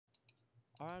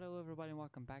Alright, hello everybody and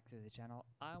welcome back to the channel.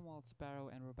 I'm Walt Sparrow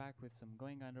and we're back with some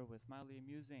Going Under with Mildly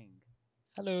Amusing.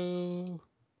 Hello.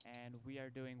 And we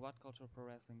are doing What Culture Pro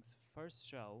Wrestling's first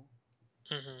show,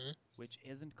 which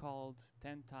isn't called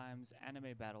 10 times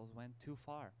Anime Battles Went Too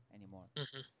Far anymore.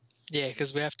 Yeah,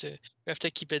 because we have to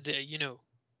keep it,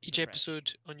 each Fresh.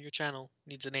 episode on your channel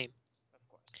needs a name. Of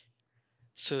course.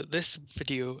 So this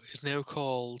video is now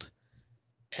called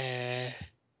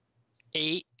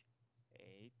 8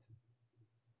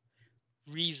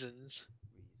 Reasons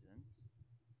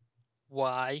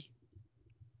Why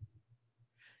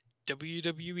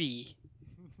WWE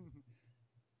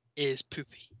is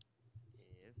poopy.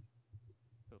 Is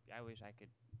poopy. I wish I could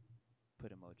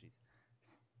put emojis.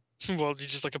 Well, it's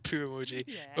just like a poo emoji.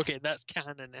 Yeah. Okay, that's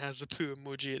canon. It has the poo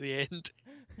emoji at the end.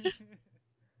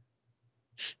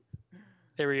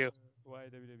 There we go. Why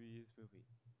WWE is poopy?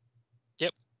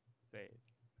 Yep. Say it.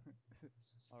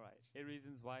 Alright, 8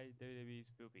 reasons why WWE is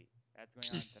poopy. That's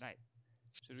going on tonight.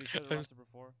 Should we show the roster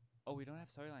before? Oh, we don't have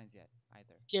storylines yet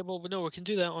either. Yeah, well, no, we can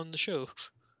do that on the show.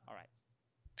 Alright.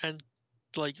 And,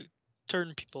 like,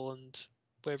 turn people and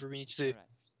whatever we need to do. Alright,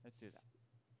 let's do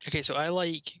that. Okay, so I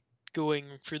like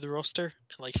going through the roster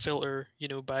and like filter,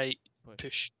 by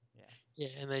push. Yeah. Yeah,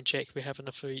 and then check we have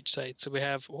enough for each side. So we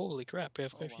have, holy crap, we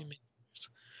have quite a few members. So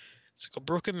we've got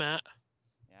Broken Matt.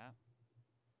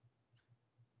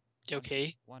 Yeah.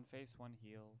 Okay. One face, one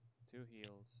heel, 2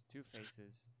 heels, 2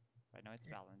 faces. Right now it's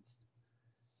balanced.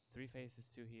 3 faces,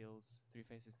 2 heels, 3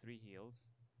 faces, 3 heels.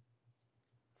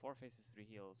 4 faces, 3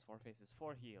 heels, 4 faces,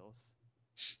 4 heels.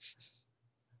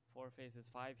 4 faces,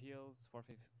 5 heels, 4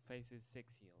 faces,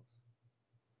 6 heels.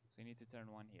 So you need to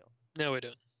turn 1 heel. No, we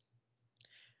don't.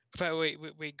 But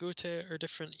wait, go to our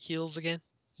different heels again.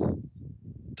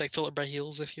 Like filter by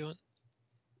heels if you want.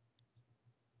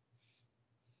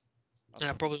 Okay.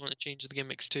 I probably want to change the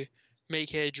gimmicks too.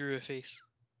 Make Drew a face.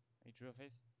 You drew a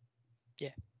face? Yeah.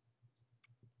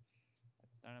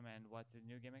 Let's start him, and what's his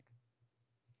new gimmick?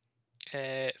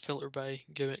 Filter by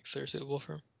gimmicks that are suitable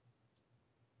for him.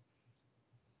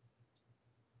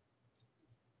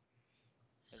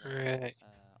 Right.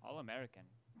 All American.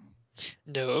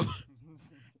 No.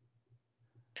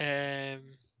 Do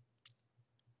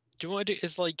you want to do?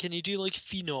 Is like, can you do like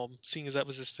Phenom, seeing as that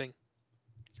was his thing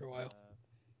for a while?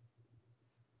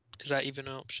 Is that even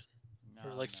an option? No,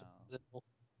 or like no.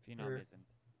 Phenom isn't.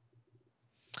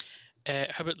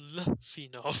 How about the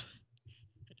Phenom?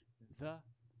 The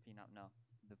Phenom, no.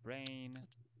 The Brain.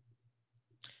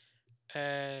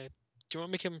 Do you want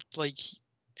to make him like?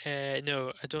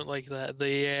 No, I don't like that.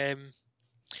 The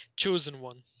Chosen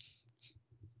One.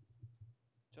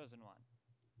 Chosen One.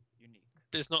 Unique.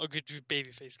 It's not a good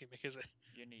babyface gimmick, is it?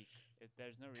 Unique.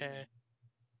 There's no reason.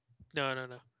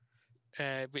 No.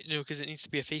 But no, because it needs to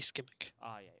be a face gimmick.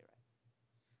 Oh yeah, you're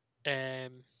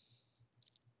right.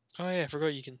 Oh yeah, I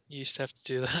forgot you used to have to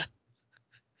do that.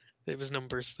 It was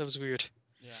numbers. That was weird.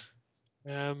 Yeah.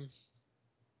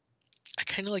 I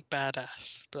kind of like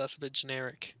Badass, but that's a bit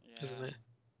generic, isn't it?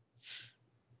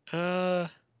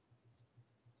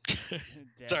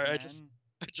 Sorry, I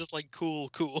just like cool.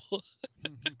 Cool.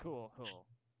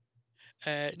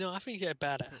 No, I think Badass.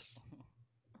 Badass.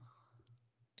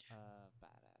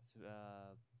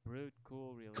 Brute,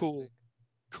 cool, realistic.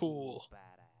 Cool.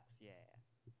 Badass, yeah.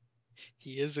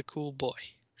 He is a cool boy.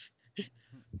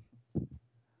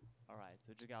 Alright,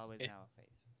 so Jigalo is now a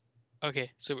face.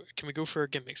 Okay, so can we go for our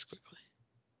gimmicks quickly?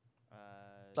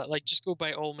 Like, just go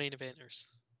by all main eventers.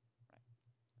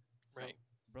 Right.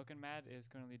 So, Broken Mad is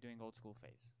currently doing old school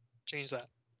face. Change that.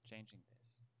 Changing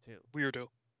this to Weirdo.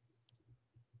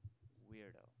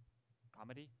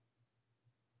 Comedy?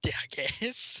 Yeah, I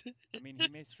guess. I mean, he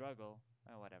may struggle.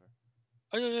 Oh, whatever.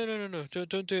 Oh, no.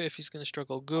 Don't do it if he's going to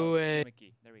struggle. Go,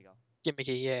 gimmicky. There we go.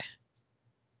 Gimmicky, yeah.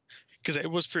 Because it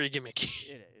was pretty gimmicky.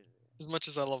 It is. As much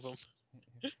as I love him.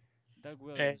 Doug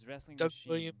Williams, wrestling Doug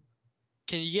machine. Williams.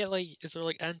 Can you get, like, is there,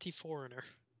 like, anti-foreigner,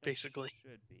 basically?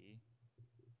 Should be.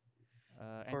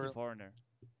 Anti-foreigner.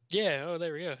 Yeah, oh,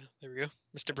 there we go.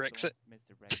 Mr. Brexit.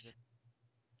 Mr. Brexit.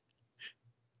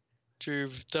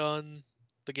 Drew've done.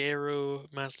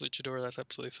 Ligero, Mass Luchador, that's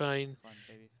absolutely fine. Fun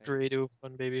babyface. Dorado,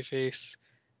 fun babyface.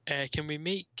 Can we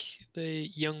make the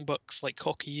Young Bucks like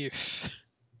cocky youth?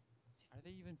 Are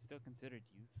they even still considered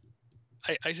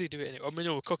youth? I say do it anyway. I mean,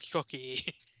 no, cocky. Cocky.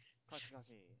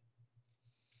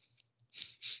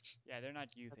 Yeah, they're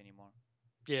not youth anymore.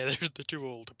 Yeah, they're too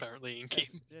old apparently in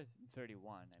game. They're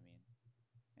 31, I mean.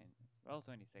 And well,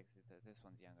 26. This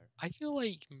one's younger. I feel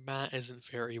like Matt isn't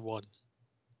 31.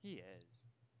 He is.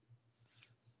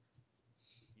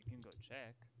 You can go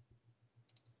check.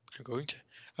 I'm going to.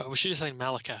 We should have signed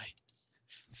Malachi. Right.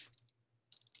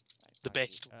 The Cocky.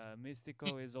 best one.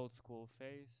 Mystico is old school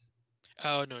face.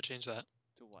 Oh no, change that.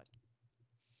 To what?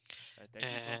 Technical.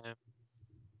 Um,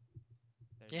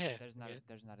 yeah. There's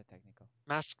yeah. not a technical.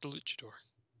 Masked luchador.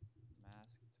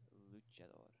 Masked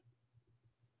luchador.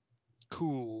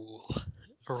 Cool.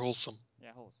 Or wholesome.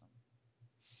 Yeah, wholesome.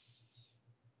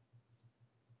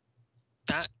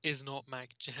 That is not Mac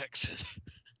Jackson.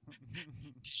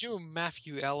 Did you know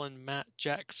Matthew Allen Matt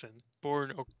Jackson,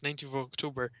 born 19th of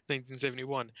October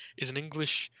 1971, is an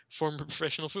English former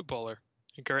professional footballer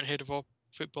and current head of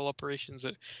football operations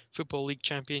at Football League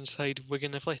champion side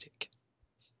Wigan Athletic?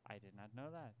 I did not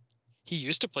know that. He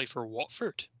used to play for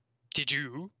Watford. Did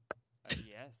you?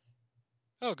 Yes.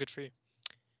 Oh, good for you.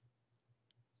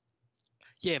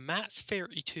 Yeah, Matt's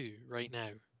 32 right now.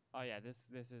 Oh yeah,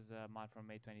 this is a mod from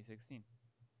May 2016.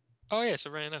 Oh yeah,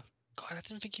 so right enough. God, I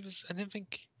didn't think he was. I didn't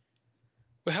think.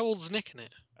 Well, how old's Nick in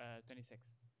it? 26.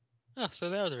 Oh, so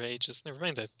they're other ages. Never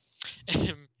mind then.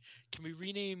 Can we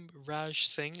rename Raj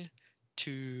Singh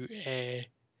to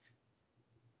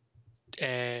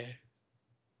can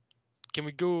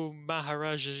we go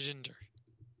Maharaja Jinder?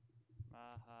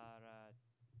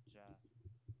 Maharaja.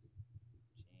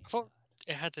 I thought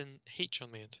it had an H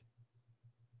on the end.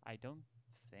 I don't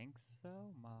think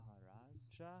so.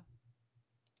 Maharaja.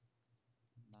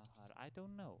 I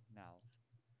don't know now.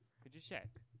 Could you check?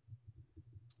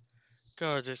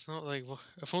 God, it's not like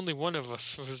if only one of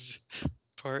us was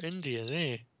part Indian,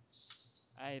 eh?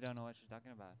 I don't know what you're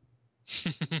talking about.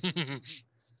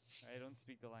 I don't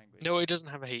speak the language. No, it doesn't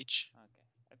have a H. Okay.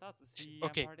 I thought so. See,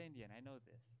 Okay. I'm part Indian. I know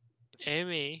this.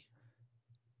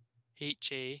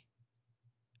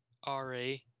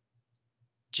 Maharaja.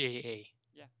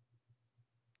 Yeah.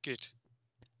 Good.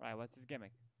 Right, what's his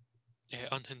gimmick?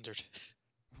 Unhindered.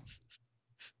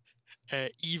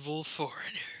 Evil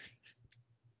foreigner.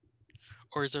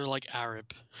 Or is there like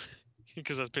Arab?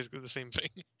 Because that's basically the same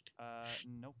thing.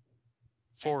 Nope.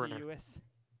 Foreigner. Anti-US.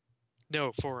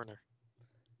 No, foreigner.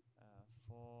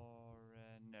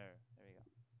 Foreigner. There we go.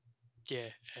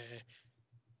 Yeah.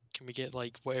 Can we get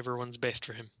like whatever one's best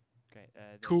for him? Okay.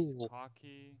 There's Cool.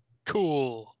 cocky.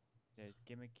 Cool. There's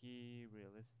gimmicky,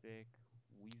 realistic,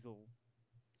 weasel.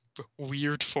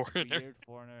 Weird foreigner. Weird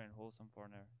foreigner and wholesome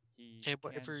foreigner.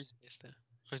 Whatever is best there.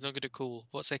 Oh, he's not good at cool.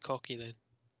 What's that cocky then?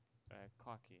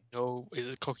 Cocky. No, is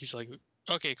it cocky's like...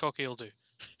 Okay, cocky will do. Right,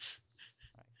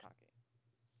 cocky.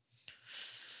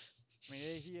 I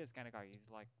mean, he is kind of cocky. He's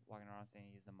like walking around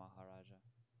saying he's the Maharaja.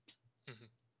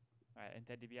 Alright, and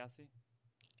Ted DiBiase?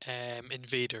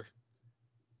 Invader.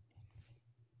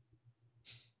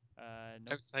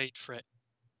 Nope. Outside threat.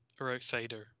 Or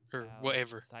outsider. Or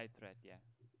whatever. Side threat, yeah.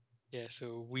 Yeah,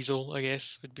 so Weasel, I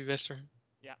guess, would be best for him.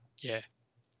 Yeah. Yeah.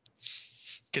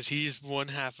 Because he's one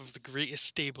half of the greatest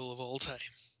stable of all time.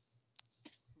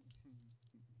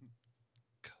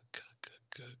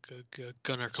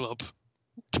 Gunner Club.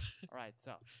 Alright,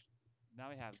 so now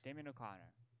we have Damien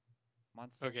O'Connor.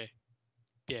 Monster. Okay.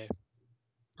 Yeah.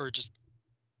 Or just...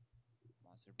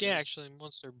 Monster Brute. Yeah, actually,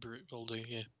 Monster Brute will do,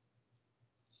 yeah.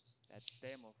 That's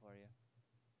demo for you.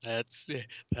 That's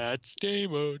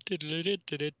demo.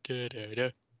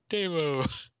 Demo.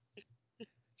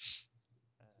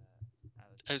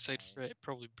 Outside threat,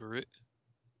 probably Brute.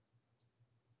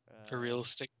 Or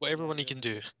realistic. Whatever one he can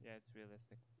do. Yeah, it's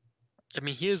realistic. I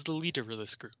mean, he is the leader of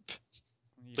this group.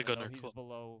 Even the Gunner he's Club.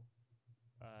 Below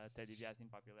Ted DiBiase in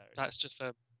popularity. That's just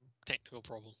a technical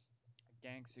problem.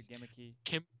 Gangster gimmicky.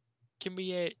 Can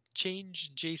we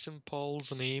change Jason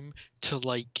Paul's name to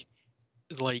like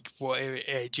what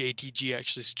JTG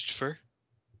actually stood for?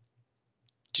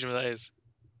 Do you know what that is?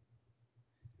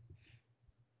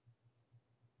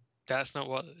 That's not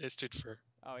what it stood for.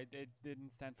 Oh, it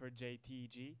didn't stand for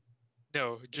JTG?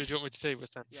 No, do you want me to tell you what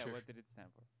it stands for? Yeah, what did it stand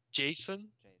for? Jason.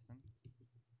 Jason.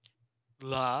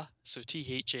 La, so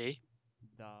THA.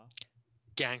 The.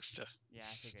 Gangster. Yeah,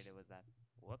 I figured it was that.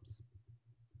 Whoops.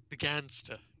 The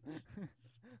Gangster.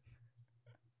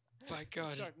 My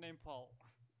God. Short name Paul.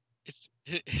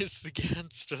 It's the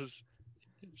Gangsters.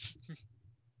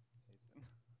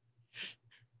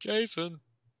 Jason.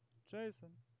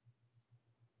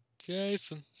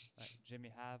 Jason. Right, Jimmy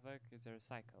Havoc is our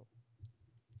psycho.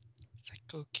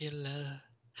 Psycho killer.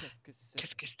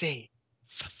 Qu'est-ce que c'est?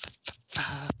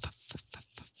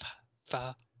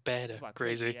 Fa better. What,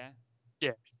 crazy. Yeah.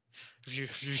 Yeah.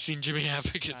 Have you seen Jimmy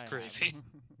Havoc? It's crazy.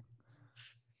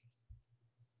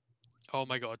 Oh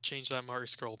my God! Change that Marty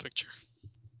Scroll picture.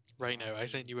 Right now, I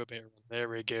sent you a better one. There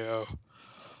we go.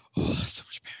 Oh, that's so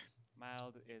much better.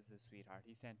 Mild is a sweetheart.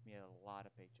 He sent me a lot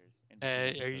of pictures.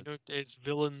 Is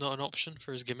villain not an option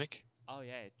for his gimmick? Oh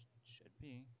yeah, it should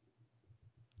be.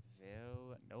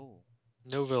 No.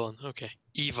 No villain. Okay.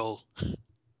 Evil.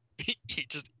 He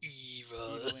just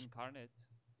evil. Evil incarnate.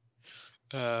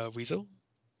 Weasel?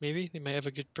 Maybe? They might have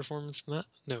a good performance in that?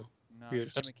 No. No,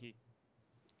 Weird. it's gimmicky.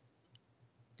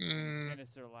 And Mm,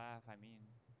 sinister laugh, I mean.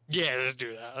 yeah, let's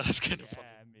do that. That's kind of funny.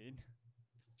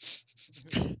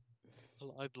 Yeah, I mean.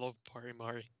 I'd love Party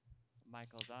Mari.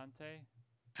 Michael Dante.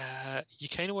 You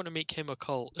kind of want to make him a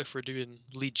cult if we're doing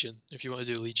Legion, if you want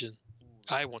to do Legion. Ooh,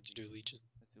 I let's want to do Legion.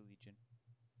 Let's do Legion.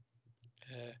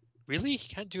 Really?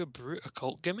 He can't do a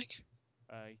cult gimmick?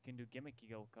 You can do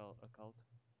gimmicky occult.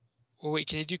 Oh wait,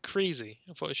 can he do crazy?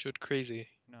 I thought I showed crazy.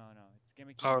 No, it's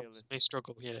gimmicky Oh, realistic. may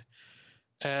struggle,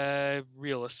 yeah.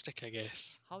 Realistic, I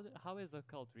guess. How is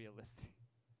occult realistic?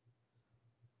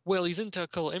 Well, he's into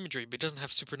occult imagery, but he doesn't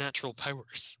have supernatural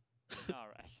powers.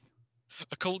 Alright.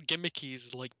 Occult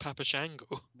gimmickies like Papa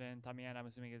Shango. Then Tamiya, I'm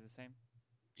assuming, is the same?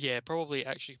 Yeah, probably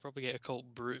get occult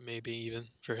brute maybe even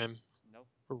for him. Nope.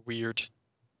 Or weird.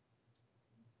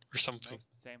 Or something. Nope,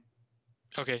 same.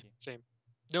 Okay, Gimmicky. same.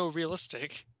 No,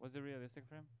 realistic. Was it realistic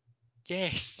for him?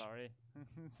 Yes. Sorry.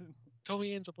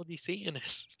 Tommy ends up a bloody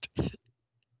Satanist.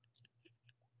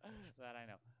 That I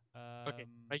know. Okay,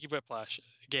 Mikey Whiplash.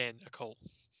 Again, a cult.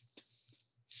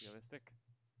 Realistic?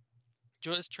 Do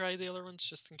you want us to try the other ones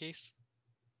just in case?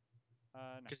 No.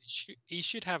 Because he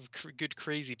should have good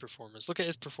crazy performance. Look at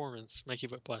his performance, Mikey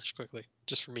Whiplash, quickly,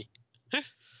 just for me. Oh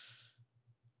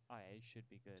yeah, he should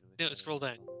be good with No, scroll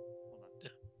down. Hold on. Yeah.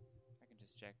 I can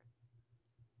just check.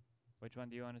 Which one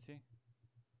do you want to see?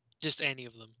 Just any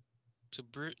of them. So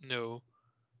brute, no.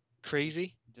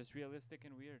 Crazy? Just realistic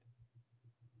and weird.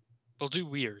 We'll do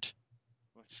weird.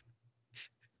 What?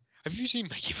 Have you seen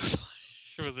Mikey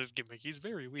Whiplash with this gimmick? He's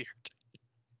very weird.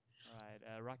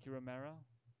 Alright, Rocky Romero.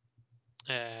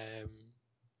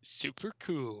 Super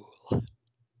cool.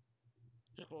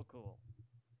 Cool.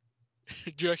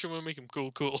 Do you actually want to make him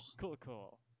cool?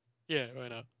 Cool. Yeah, why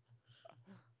not?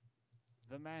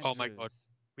 The man. Oh my god.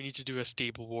 We need to do a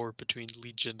stable war between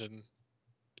Legion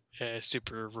and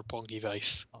Super Roppongi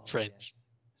Vice friends.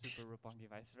 Yes. Super Roppongi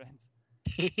Vice friends.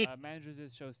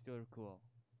 Mandrew's show still cool.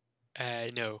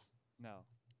 No. No.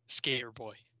 Skater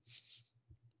Boy.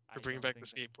 We're bringing back the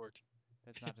skateboard.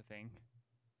 That's not a thing.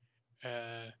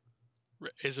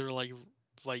 Is there like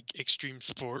extreme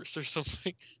sports or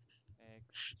something?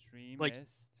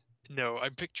 Extremist. No,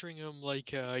 I'm picturing him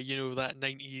like that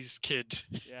 90s kid.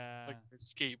 Yeah. Like a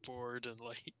skateboard and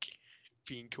like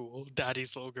being cool.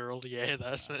 Daddy's little girl. Yeah,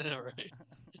 that's it. All right.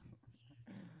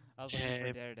 I was looking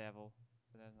for Daredevil,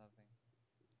 but that's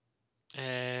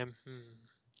nothing.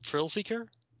 Thrill Seeker.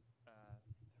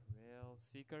 Thrill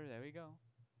Seeker. There we go.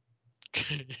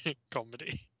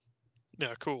 Comedy.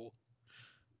 No, cool.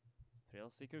 Thrill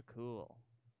Seeker, cool.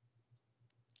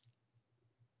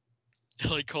 I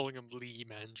like calling him Lee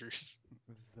Mandrews.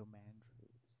 The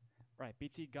Mandrews. Right,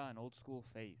 BT Gun, old school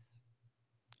face.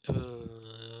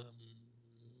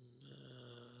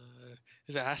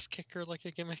 Is ass kicker like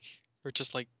a gimmick? Or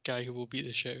just like guy who will beat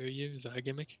the shit out of you? Is that a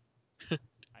gimmick? I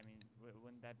mean,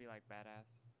 wouldn't that be like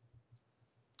badass?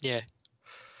 Yeah.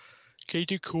 Can you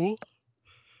do cool?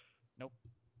 Nope.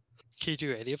 Can you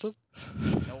do any of them?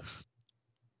 Nope.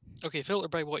 Okay, filter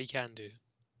by what he can do.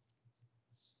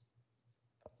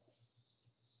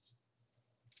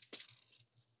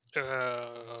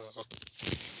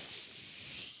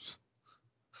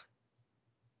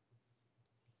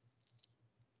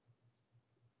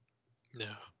 No.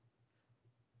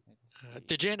 Let's see.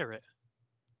 Degenerate.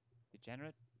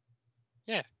 Degenerate?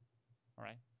 Yeah.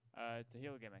 Alright. It's a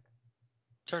heel gimmick.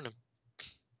 Turn him.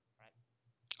 Right.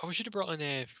 Oh, we should have brought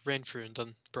in Renfrew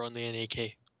and brought in the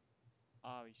NAK.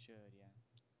 Oh, we should, yeah.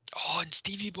 Oh, and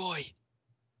Stevie Boy.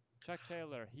 Chuck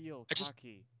Taylor, heel,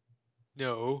 cocky.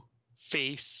 No.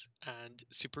 Face and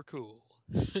super cool.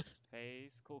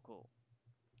 Face, cool.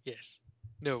 Yes.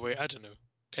 No, wait, I don't know.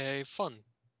 Fun.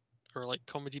 Or like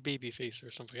comedy baby face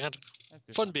or something. I don't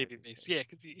know. Fun baby face. Yeah,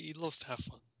 because he loves to have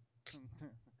fun.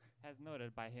 As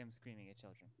noted by him screaming at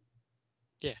children.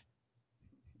 Yeah.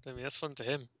 I mean, that's fun to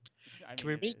him. Can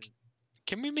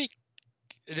we make...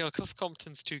 No, Cliff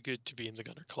Compton's too good to be in the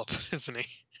Gunner Club, isn't he?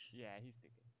 Yeah, he's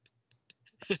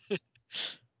too good.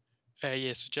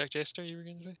 Yeah, so Jack Jester, you were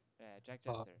going to say? Yeah, Jack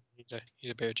Jester. You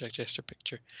need a better Jack Jester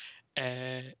picture.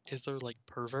 Is there like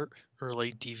pervert or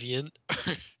like deviant?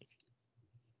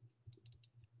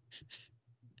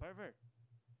 Pervert.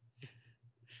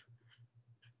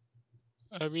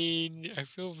 I mean, I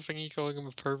feel thingy calling him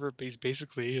a pervert, but he's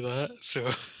basically that, so...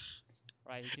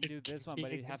 Right, he can do this one,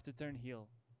 but he'd have to turn heel.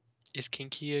 Is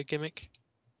kinky a gimmick?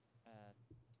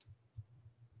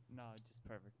 No, just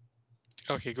pervert.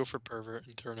 Okay, go for pervert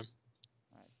and turn him.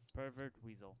 Alright, pervert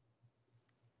weasel.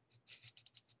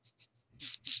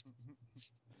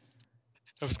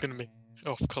 I was gonna make And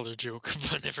an off-color joke,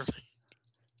 but never mind.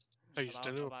 I used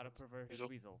to know. about a perverted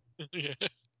weasel. Yeah. Oh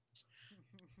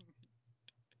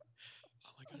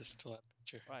my god, it's still that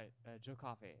picture. Right, Joe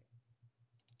Coffey.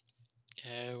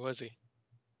 Was he?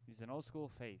 He's an old school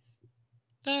face.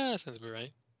 Ah, sounds about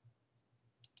right.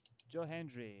 Joe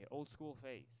Hendry, old school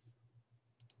face.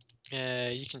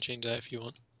 You can change that if you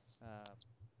want.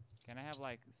 Can I have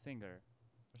like singer?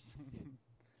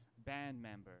 Band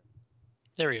member.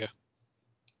 There we go.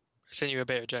 I sent you a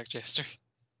better Jack Jester.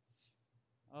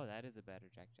 Oh, that is a better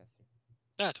Jack Jester.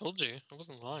 Yeah, I told you. I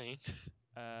wasn't lying.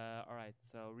 Alright,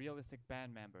 so realistic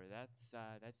band member. That's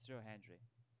Joe Hendry.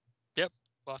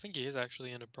 Well, I think he is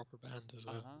actually in a proper band as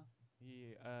well.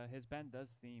 He his band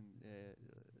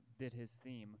did his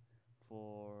theme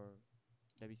for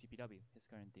WCPW, his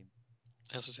current theme.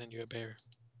 I also sent you a bear,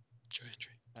 Joe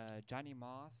Hendry. Johnny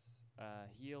Moss,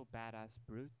 heel badass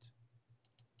brute.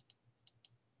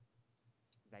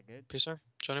 Is that good? Piercer?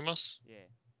 Johnny Moss? Yeah.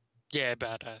 Yeah,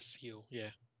 badass heel.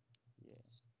 Yeah.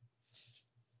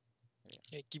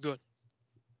 Yeah, keep going.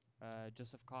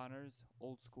 Joseph Connors,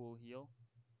 old school heel.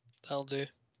 That'll do.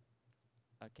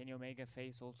 Kenny Omega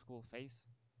face, old school face.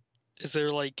 Is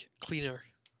there like cleaner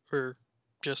or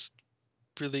just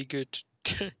really good?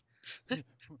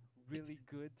 Really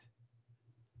good.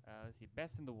 Let's see,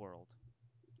 best in the world.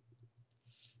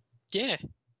 Yeah,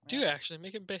 do actually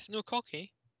make him best. No,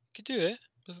 cocky. Could do it,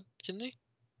 couldn't he?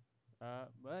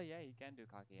 Well, yeah, you can do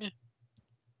cocky.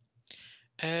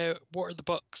 Yeah. What are the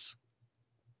Bucks?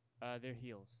 They're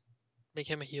heels. Make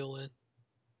him a heel then.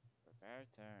 Prepare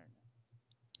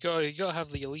turn. You gotta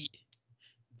have the elite.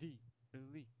 The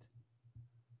elite.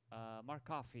 Mark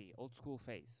Coffey, old school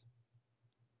face.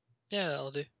 Yeah,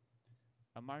 that'll do.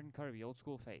 Martin Kirby, old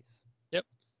school face. Yep.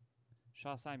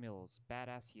 Shaw Samuels,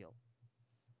 badass heel.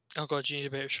 Oh god, you need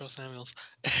a better Shaw Samuels.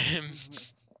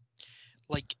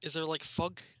 Like, is there like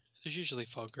Fug? There's usually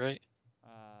Fug, right?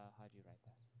 How do you write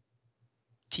that?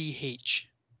 TH.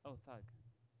 Oh, Thug.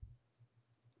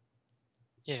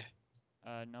 Yeah.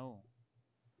 No.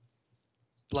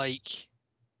 Like,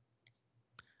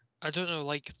 I don't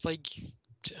know,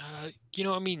 you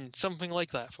know what I mean? Something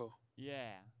like that, for.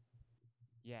 Yeah.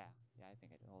 Yeah, I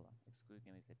think I do. Hold on. Exclude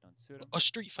games that don't suit him. A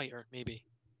Street Fighter, maybe.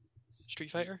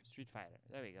 Street Fighter? Street Fighter.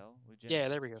 There we go. Yeah,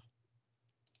 there we go.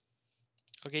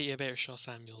 I'll get you a better Shaw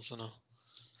Samuels and all.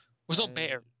 Well, it's not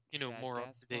better, you know, Chad more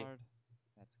up to date. Gaspard.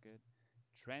 That's good.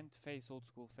 Trent, face, old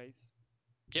school face.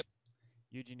 Yep.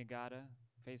 Yuji Nagata,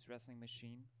 face wrestling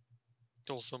machine.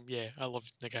 Awesome, yeah, I love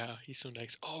Nagata. He's so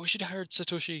nice. Oh, we should have hired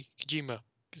Satoshi Kojima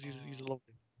because he's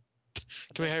lovely.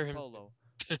 Can we hire him? Polo,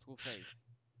 old school face.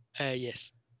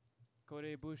 Yes. Kota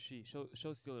Ibushi,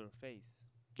 show stealer face.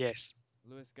 Yes.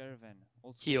 Louis Gervin,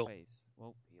 old school Heel. face.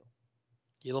 Whoa, heel.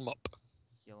 Heal him up.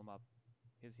 Heal him up.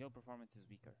 His heel performance is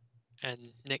weaker.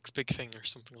 And next big thing or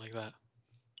something like that.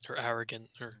 Or arrogant,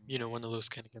 or, you know, one of those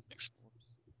kind of gimmicks.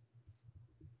 Whoops.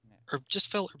 Or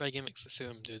just filter by gimmicks that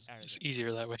suit him, dude. Arrogant. It's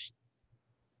easier that way.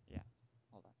 Yeah.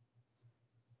 Hold on.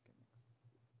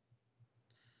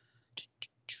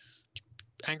 Gimmicks.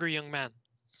 Angry young man.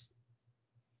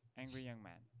 Angry young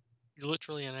man. He's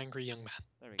literally an angry young man.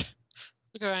 There we go.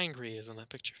 Look how angry he is in that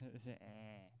picture.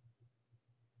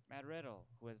 Matt Riddle,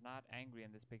 who is not angry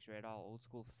in this picture at all. Old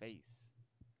school face.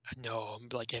 No, I'm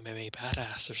like MMA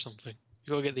badass or something. You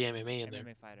gotta get the MMA in there.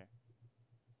 MMA fighter.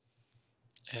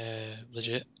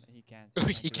 Legit. He can't.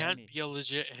 He can't be a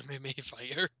legit MMA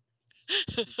fighter.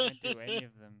 He can't do any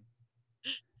of them.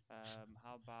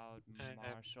 How about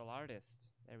martial artist?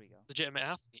 There we go. Legitimate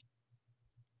athlete.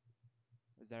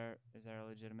 Is there a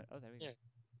legitimate? Oh, there we go. Yeah.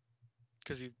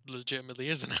 Because he legitimately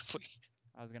is an athlete.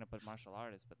 I was gonna put martial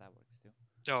artist, but that works too.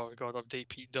 Oh god, update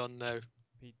Pete Dunne now.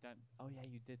 Pete Dunne. Oh yeah,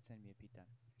 you did send me a Pete Dunne.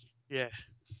 Yeah.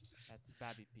 That's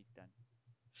Babby Pete Dunne.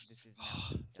 This is now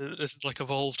Pete Dunne. This is like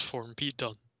evolved form Pete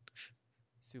Dunne.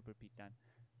 Super Pete Dunne.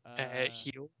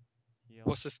 Heel. Heel.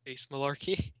 What's his face,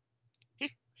 malarkey?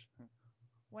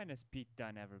 When has Pete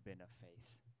Dunne ever been a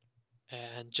face?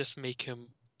 And just make him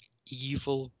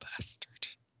evil bastard.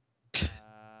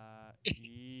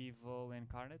 Evil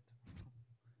incarnate?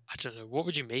 I don't know. What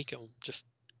would you make him? Just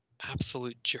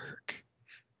absolute jerk.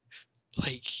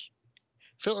 Like,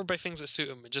 filter by things that suit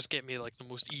him and just get me like the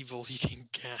most evil you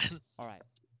can. Alright.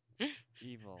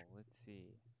 Evil. Let's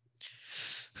see.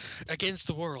 Against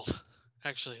the world.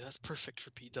 Actually, that's perfect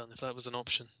for Pete Dunne if that was an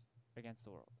option. Against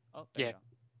the world. Oh, there you go.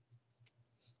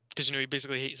 Because, you know, he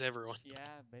basically hates everyone.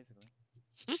 Yeah, basically.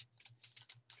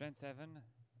 Trent Seven,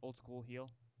 old school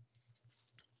heel.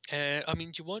 I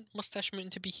mean, do you want Mustache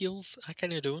Mountain to be heels? I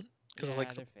kind of don't. Because I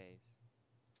like their face.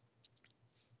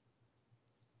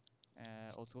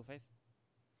 Old school face.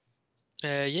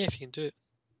 Yeah, if you can do it.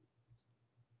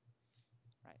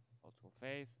 Right. Old school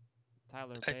face.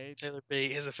 Tyler As Bate. Tyler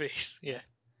Bate is a face. Yeah. Yep.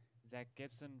 Zach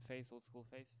Gibson, face, old school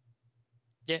face.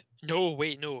 Yeah. No,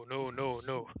 wait, no.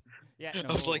 Yeah,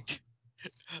 I was no. like,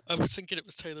 I was thinking it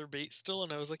was Tyler Bate still,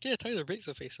 and I was like, yeah, Tyler Bate's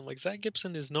a face. I'm like, Zach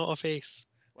Gibson is not a face.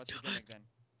 What's the gimmick then?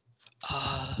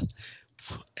 Uh,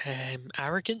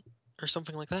 Arrogant or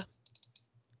something like that.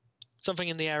 Something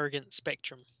in the arrogant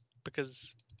spectrum,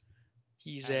 because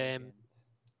he's Arrogant. He's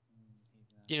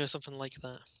not. you know, something like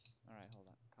that. Alright, hold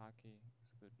on. Cocky.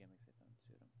 Exclude gimmicks that don't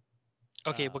suit him.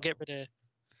 Okay, we'll get Oh. rid of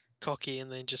cocky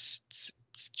and then just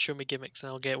show me gimmicks,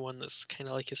 and I'll get one that's kind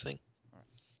of like his thing.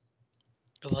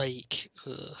 Alright. Like,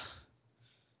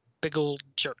 big old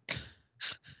jerk.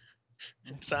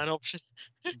 Is that an option?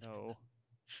 No.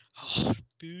 Oh,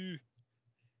 boo.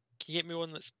 Can you get me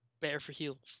one that's better for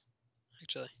heels?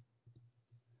 Actually,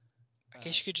 I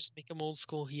guess you could just make him old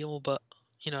school heel, but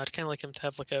you know, I'd kind of like him to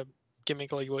have like a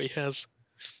gimmick like what he has.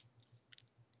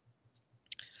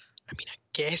 I mean, I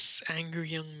guess Angry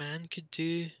Young Man could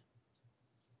do.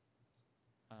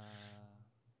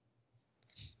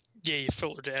 Yeah, you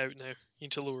filtered it out now. You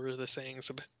need to lower the settings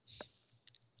a bit.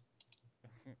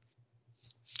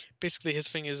 Basically, his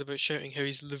thing is about shouting how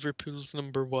he's Liverpool's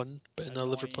 #1, but in a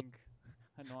Liverpool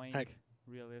Annoying. accent.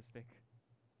 Realistic.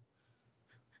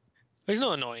 He's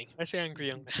not annoying. I say Angry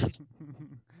Young Man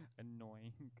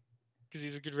Annoying. because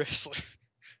he's a good wrestler,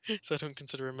 so I don't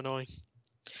consider him annoying.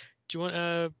 Do you want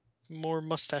a more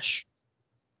mustache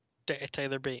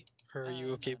Tyler Bate, or are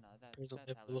you okay? No, that Tyler is good.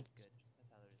 That Tyler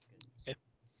is good. Okay.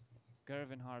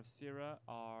 Gervin Harv Sierra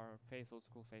are old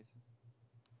school faces.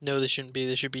 No, they shouldn't be.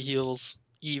 They should be heels.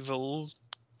 Evil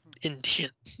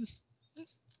Indian.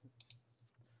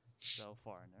 So,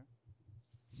 foreigner.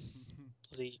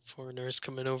 Bloody foreigners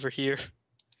coming over here.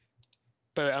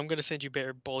 But I'm gonna send you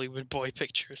better Bollywood boy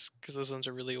pictures because those ones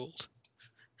are really old.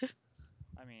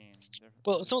 I mean,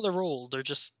 well, it's not they're old. They're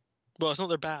just it's not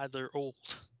they're bad. They're old.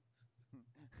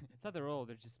 It's not they're old.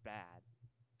 They're just bad.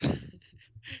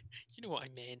 You know what I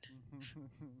mean.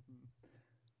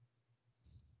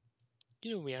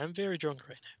 You know me. I'm very drunk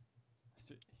right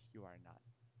now. You are not.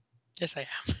 Yes, I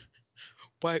am.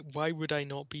 Why would I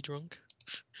not be drunk?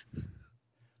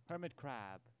 Hermit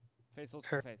Crab. Old school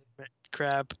face. Hermit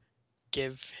Crab.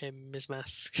 Give him his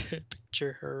mask.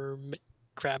 Picture Hermit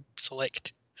Crab.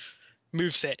 Select.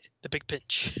 Moveset. The big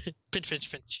pinch.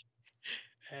 pinch.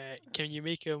 Can you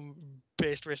make him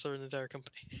best wrestler in the entire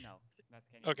company? No. That's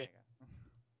Kenny Okay.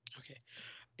 Okay.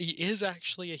 He is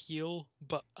actually a heel,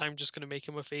 but I'm just going to make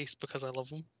him a face because I love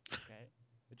him. Okay.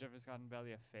 The Jeffrey Scott and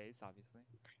Belly a face, obviously.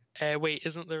 Wait,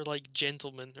 isn't there like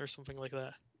Gentleman or something like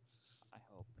that? I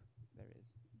hope there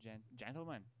is.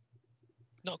 Gentleman.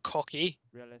 Not cocky.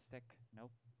 Realistic.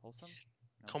 Nope. Wholesome. Yes.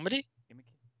 Nope. Comedy?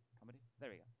 Gimmicky. Comedy. There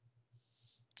we go.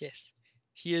 Yes.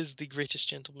 He is the greatest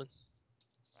gentleman.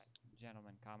 Right.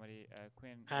 Gentleman comedy.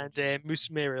 Quinn. And Moose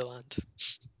Maryland.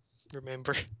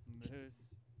 Remember?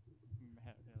 Moose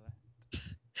Maryland.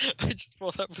 I just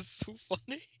thought that was so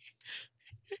funny.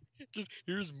 Just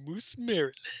here's Moose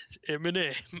Maryland.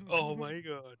 Eminem. Oh my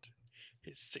god.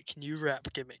 His sick new rap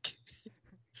gimmick.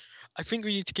 I think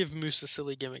we need to give Moose a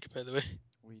silly gimmick, by the way.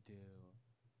 We do.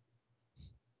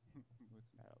 Moose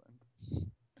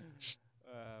Maryland.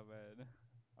 Man.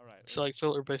 Alright. So like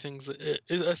filter by things that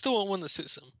I still want one that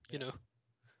suits him, you know.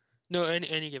 No,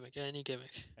 any gimmick. Any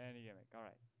gimmick.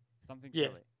 Alright. Something yeah.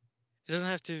 silly. It doesn't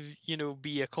have to, you know,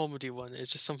 be a comedy one.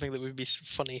 It's just something that would be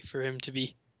funny for him to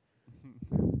be.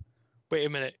 Wait a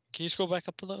minute. Can you scroll back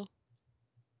up a little?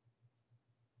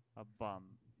 A bum.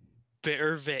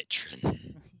 Bitter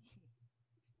veteran.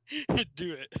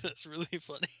 Do it. That's really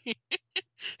funny.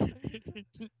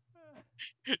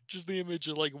 Just the image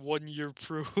of like 1 year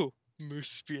pro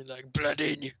Moose being like,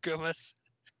 bloody newcomers.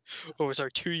 Oh,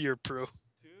 sorry, 2 year pro. 2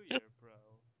 year pro.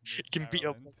 Can beat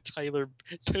up like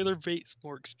Tyler Bates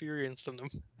more experienced than them.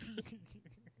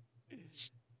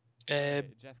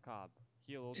 Jeff Cobb.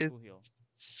 Heel, old school heel.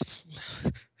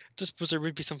 Just suppose there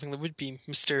would be something that would be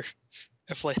Mr.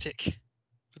 Athletic.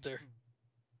 But there.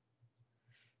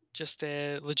 Just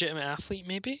a legitimate athlete,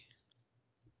 maybe?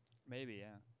 Maybe,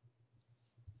 yeah.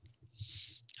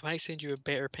 I might send you a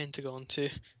better Pentagon too.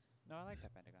 No, I like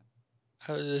that Pentagon.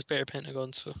 There's better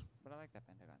Pentagons, so. But I like that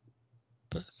Pentagon.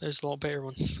 But there's a lot better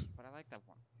ones. But I like that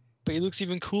one. But he looks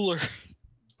even cooler.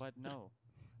 But no.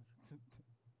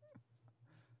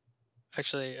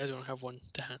 Actually, I don't have one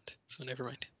to hand, so never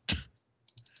mind. I'm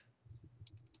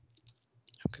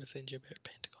gonna send you a better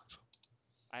Pentagon.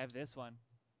 I have this one.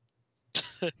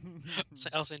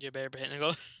 I'll send you a better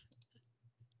Pentagon.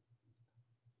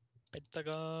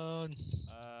 Pentagon.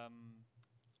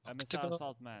 Missile Octagon.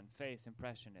 Assault Man. Face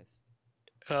Impressionist.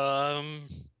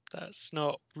 That's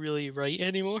not really right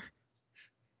anymore.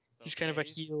 So He's kind of a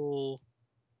face. heel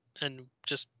and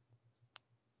just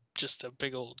a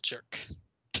big old jerk.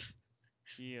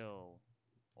 Heel.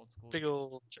 Old school Big heel.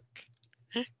 old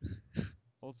jerk.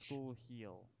 Old school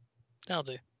heel. That'll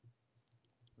do.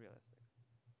 Realistic.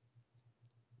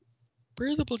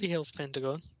 Where the bloody hell's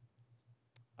Pentagon?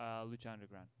 Lucha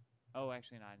Underground. Oh,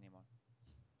 actually not anymore.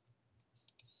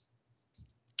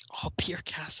 Oh, Pierre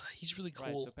Casa. He's really Right,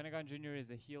 so cool. Pentagon Jr. is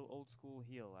a heel, old school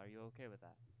heel. Are you okay with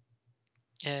that?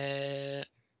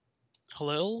 A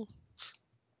little,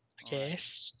 I All right.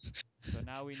 guess. So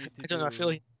now we need to I don't know. I feel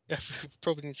do. like it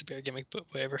probably needs a better gimmick, but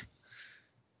whatever.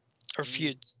 Or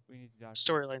feuds. We need to do our feuds.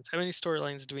 Storylines. How many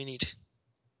storylines do we need?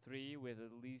 3 with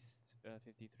at least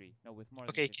 53. No, with more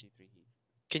Okay, than 53 heat.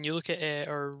 can you look at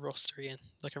our roster again,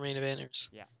 like our main eventers?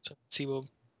 Yeah. So see what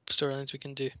storylines we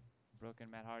can do. Brooke and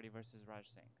Matt Hardy versus Raj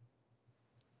Singh.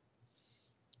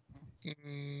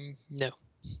 No.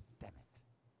 Damn it.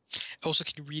 Also,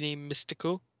 can you rename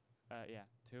Mystico? Yeah,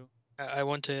 2. I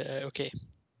want to. Okay.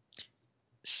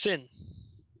 Sin.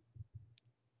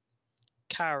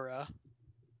 Kara.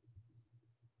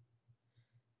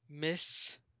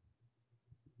 Miss.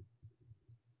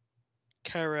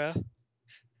 Kara.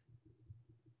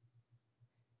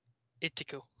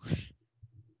 Itiko.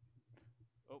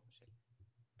 Oh, shit.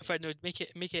 In fact, no, make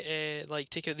it like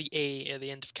take out the A at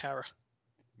the end of Kara.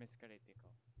 Miss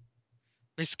Karetico.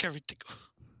 Miss Karitiko.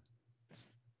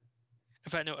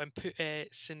 In fact, no, and put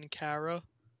Sin Kara.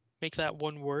 Make that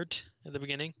one word at the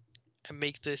beginning, and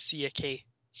make the C a K.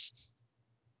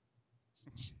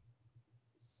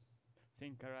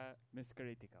 Sin Kara, Miss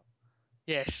Karetico.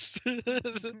 Yes.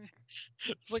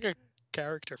 It's like a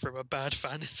character from a bad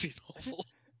fantasy novel.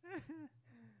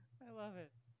 I love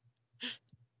it.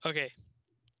 Okay,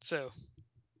 so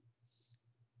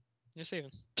you're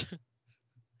saving.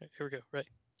 Here we go. Right.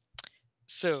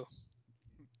 So,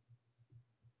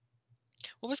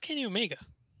 what was Kenny Omega?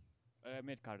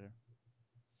 Mid Carter.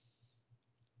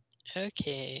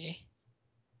 Okay.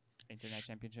 Internet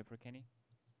Championship for Kenny.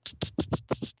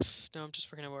 No, I'm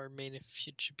just working out what our main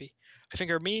feud should be. I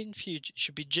think our main feud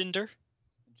should be Jinder.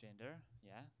 Jinder,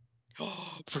 yeah.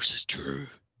 Versus Drew.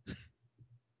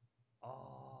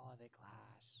 Oh, they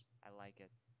clash. I like it.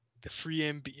 The free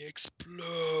MB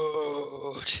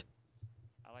explode.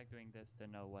 I like doing this to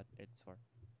know what it's for.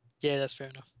 Yeah, that's fair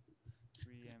enough.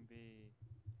 3MB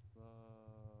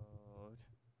explode.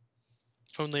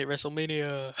 Only at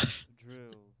WrestleMania.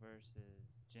 Drew versus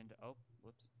Jinder. Oh,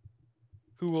 whoops.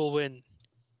 Who will win?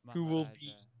 Maharaja.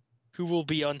 Who will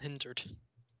be unhindered?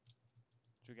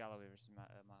 Drew Galloway versus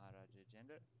Maharaja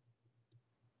Jinder.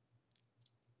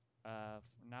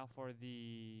 Now for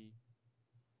the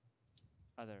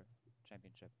other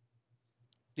championship.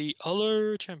 The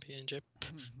other championship.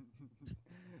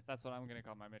 That's what I'm gonna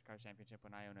call my mid-card championship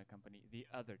when I own a company. The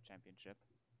other championship.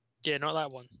 Yeah, not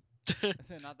that one.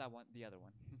 So not that one, the other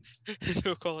one.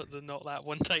 They'll call it the not that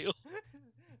one title.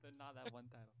 The not that one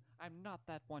title. I'm not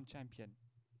that one champion.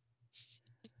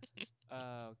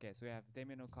 Okay, so we have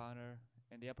Damien O'Connor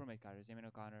in the upper mid-carders. Damien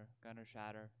O'Connor, Gunner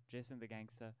Shatter, Jason the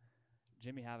Gangsta,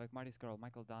 Jimmy Havoc, Marty Scurll,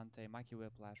 Michael Dante, Mikey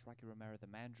Whiplash, Rocky Romero, the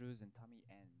Mandrews, and Tommy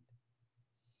End.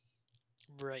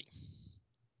 Right.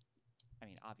 I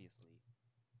mean, obviously.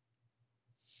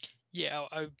 Yeah,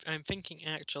 I'm thinking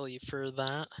actually for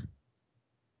that.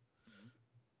 Mm-hmm.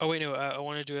 Oh wait, no, I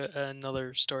want to do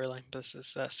another storyline, but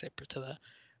that's separate to that.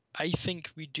 I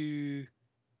think we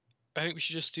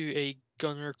should just do a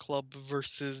Gunner Club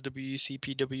versus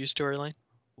WCPW storyline.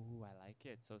 Ooh, I like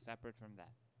it. So separate from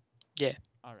that. Yeah.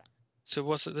 All right. So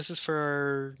what's it? This is for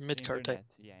our mid card type.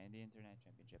 Yeah, in the internet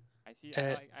championship. I see.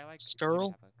 I like Jimmy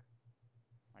Scurll Havoc.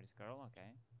 Marty Scurll, okay.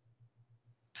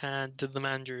 and the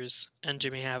Mandrews and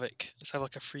Jimmy Havoc. Let's have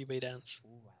like a freeway dance. Ooh,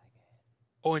 I like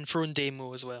it. Oh, and throw in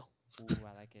Demo as well. Ooh,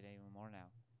 I like it even more now.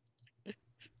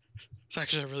 It's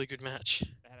actually a really good match.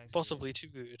 Possibly too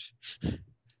good.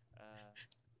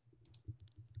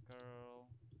 Scurll,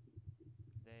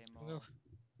 Demo,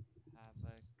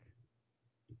 Havoc,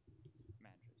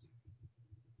 Mandrews.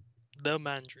 The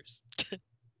Mandrews.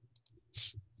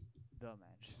 The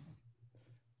Mandrews.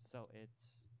 So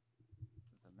it's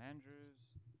the Mandrews,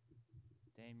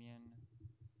 Damien,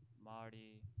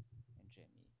 Marty, and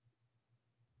Jimmy.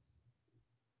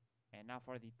 And now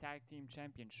for the tag team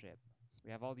championship. We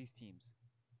have all these teams.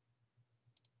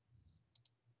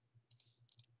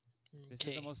 This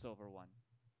is the most over one.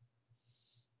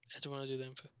 I don't want to do the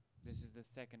info. This is the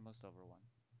second most over one.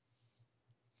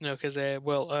 No, because I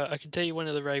can tell you one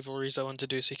of the rivalries I want to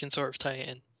do, so you can sort of tie it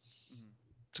in. Mm-hmm.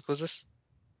 To close this.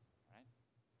 All right.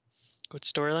 Go to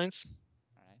storylines.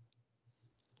 All right.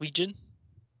 Legion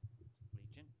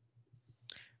Legion.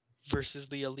 versus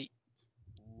the Elite.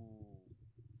 Ooh,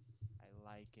 I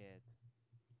like it.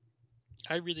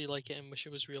 I really like it and wish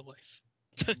it was real life.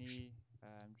 Kenny.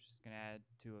 I'm just gonna add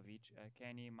 2 of each.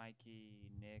 Kenny,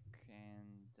 Mikey, Nick, and.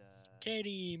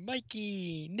 Kenny,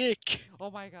 Mikey, Nick.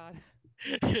 Oh my God!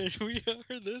 And we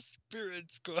are the Spirit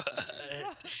Squad.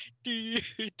 I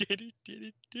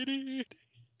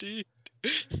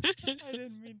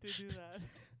didn't mean to do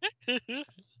that.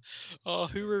 Oh,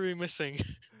 who are we missing?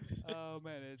 Oh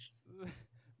man, it's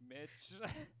Mitch.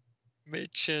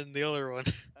 Mitch and the other one.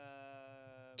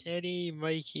 Kenny,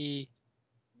 Mikey.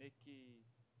 Mickey,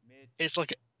 Mitch.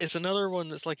 It's another one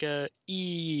that's like a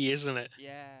E, isn't it?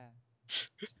 Yeah.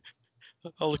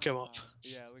 I'll look him up.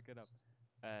 Yeah, look it up.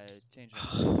 Change of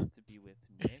plans to be with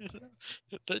Nick.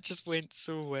 That just went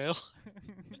so well.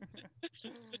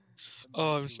 Might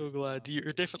Oh, I'm be so with glad.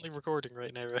 You're definitely recording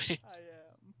right now, right? I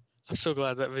am. I'm so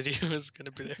glad that video is going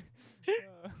to be there.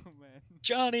 Oh man.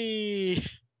 Johnny!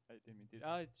 I didn't mean to.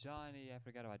 Oh, Johnny. I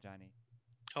forgot about Johnny.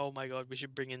 Oh my god, we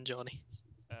should bring in Johnny.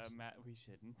 Matt, we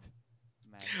shouldn't.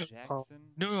 Matt Oh,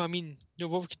 Jackson. no, I mean, no,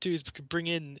 what we could do is we could bring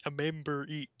in a member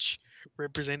each,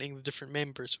 representing the different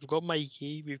members. We've got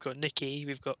Mikey, we've got Nicky,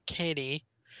 we've got Kenny,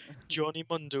 Johnny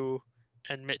Mundo,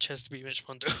 and Mitch has to be Mitch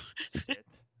Mundo. Shit.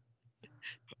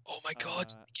 Oh my god,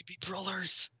 they could be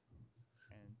brothers!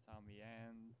 And Tommy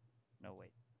and... No,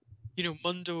 wait. You know,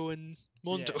 Mundo and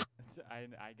Mondo.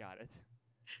 Yeah, I got it.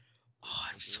 Oh,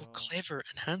 I'm so clever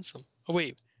and handsome. Oh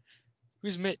wait,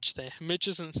 who's Mitch there? Mitch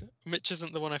isn't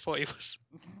the one I thought he was.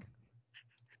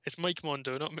 It's Mike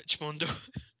Mondo, not Mitch Mondo.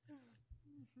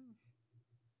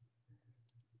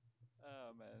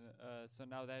 Oh man. So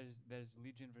now there's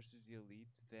Legion versus the Elite.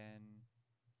 Then.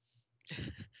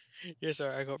 Yeah,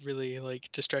 sorry, I got really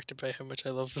distracted by how much I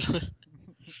love.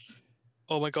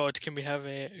 Oh my god, can we have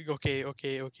a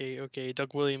okay?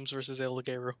 Doug Williams versus El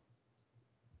Ligero.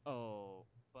 Oh,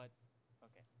 but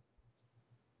okay.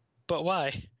 But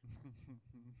why?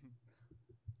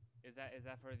 Is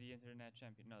that for the internet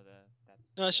champion? No, that's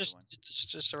No, it's the just other one. it's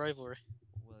just a rivalry.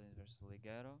 Williams versus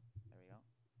Ligero. There we go.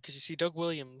 Because you see, Doug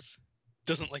Williams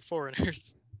doesn't like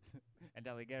foreigners, And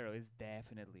El Ligero is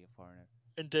definitely a foreigner.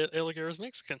 and El Ligero's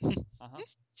Mexican.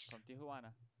 From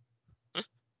Tijuana.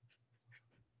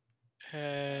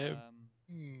 The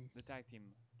tag team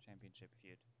championship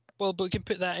feud. Well, but we can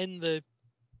put that in the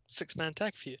 6-man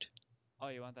tag feud. Oh,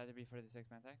 you want that to be for the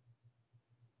 6-man tag?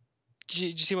 Do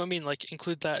you see what I mean? Like,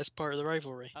 include that as part of the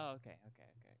rivalry. Oh, okay.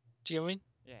 Do you know what I mean?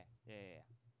 Yeah.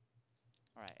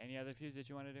 All right. Any other feuds that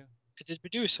you want to do? Did we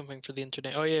do something for the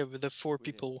internet? Oh yeah, with the 4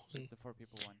 people. It's the 4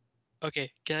 people one.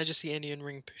 Okay, can I just see any in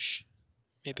ring push?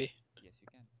 Maybe. Yes, you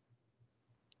can.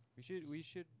 We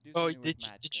should do something with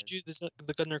Matt. Did you do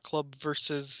the Gunner Club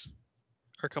versus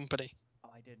our company? Oh,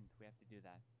 I didn't. We have to do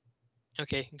that.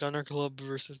 Okay, Gunner Club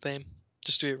versus them.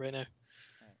 Just do it right now.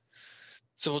 Right.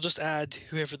 So we'll just add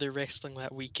whoever they're wrestling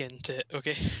that weekend to it,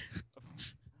 okay?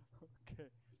 Okay.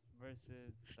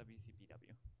 Versus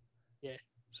WCPW. Yeah.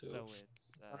 So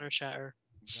it's Gunner, Shatter,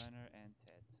 Gunner, and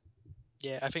Ted.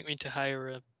 Yeah, I think we need to hire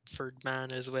a third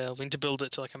man as well. We need to build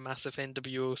it to like a massive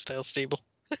NWO style stable.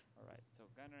 Alright, so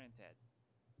Gunner and Ted.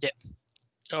 Yep.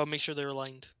 Oh, make sure they're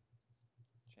aligned.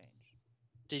 Change.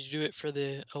 Did you do it for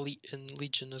the Elite and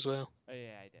Legion as well? Oh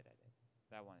yeah, I did.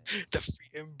 That one is. The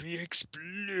FMB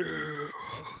explode!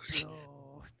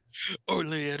 Explode!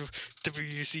 Only at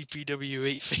WCPW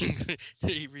 8 things.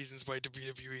 8 reasons why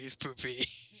WWE is poopy.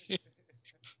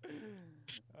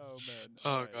 Oh man.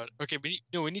 Oh right. god. Okay,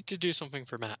 we need to do something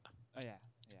for Matt. Oh yeah.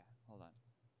 Hold on.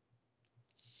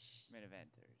 Main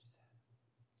eventers.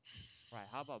 Right.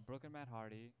 How about Broken Matt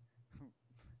Hardy?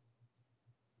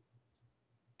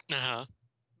 Uh-huh.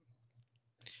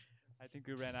 I think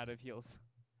we ran out of heels.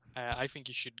 I think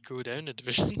you should go down a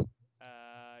division.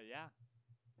 Yeah.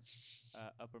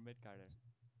 Upper mid Carter.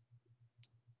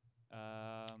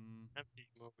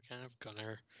 We can't have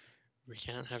Gunner. We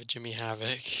can't have Jimmy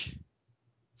Havoc.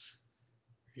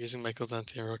 We're using Michael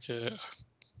Dante Rocket.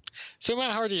 So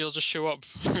Matt Hardy will just show up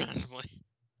randomly.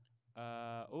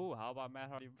 How about Matt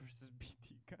Hardy versus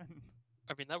BT Gunn?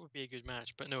 I mean, that would be a good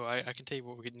match, but no, I can tell you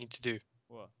what we need to do.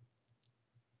 What?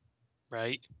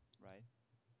 Right?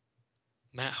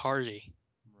 Matt Hardy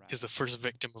is the first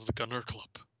victim of the Gunner Club.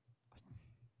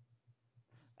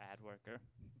 Ad worker.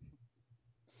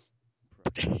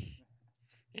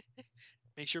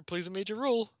 Make sure it plays a major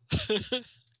role.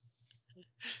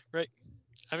 Right.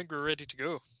 I think we're ready to go.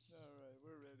 Alright,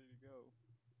 we're ready to go.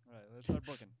 Alright, let's start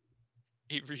booking.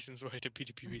 8 reasons why the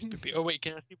PWE is poopy. Oh wait,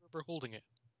 can I see where we're holding it?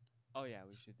 Oh yeah,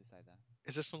 we should decide that.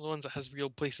 Is this one of the ones that has real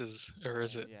places, or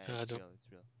is it? Yeah, I it's don't. real.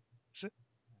 It's real. Is it?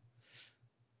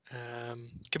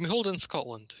 Can we hold in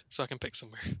Scotland so I can pick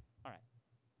somewhere? All right,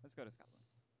 let's go to Scotland.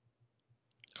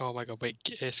 Oh my god! Wait,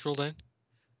 scroll down.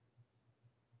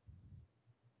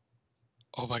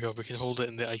 Oh my god, we can hold it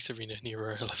in the ice arena near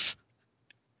where I live.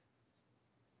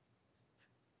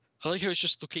 I like how it's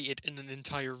just located in an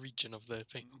entire region of the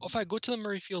thing. Oh, if I go to the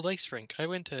Murrayfield ice rink, I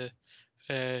went to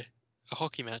a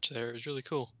hockey match there. It was really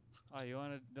cool. Oh, you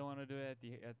don't wanna do it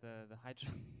at the hydro?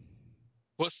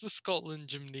 What's the Scotland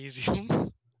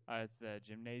Gymnasium? It's a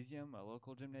gymnasium, a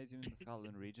local gymnasium in the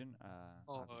Scotland region.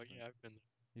 Oh Obviously, yeah, I've been there.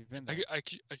 you've been there. I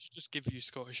should just give you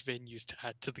Scottish venues to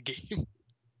add to the game.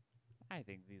 I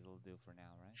think these will do for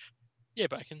now, right? Yeah,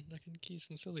 but I can key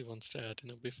some silly ones to add,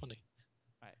 and it'll be funny.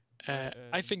 All right.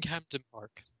 I think Hampton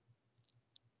Park.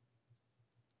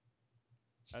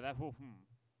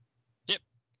 Yep.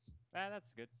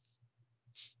 That's good.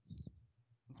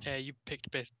 You picked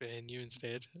best venue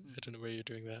instead. I don't know where you're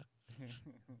doing that.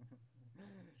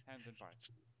 Hampton Park.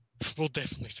 We'll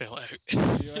definitely sell it out.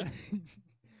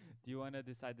 Do you want to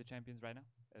decide the champions right now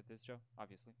at this show?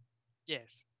 Obviously.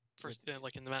 Yes. First,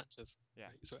 like in the matches. Yeah.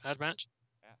 Right, so add match.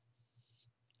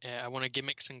 Yeah. I want a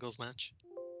gimmick singles match.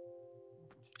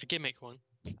 A gimmick one.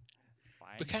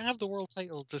 Fine. We can't have the world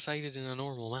title decided in a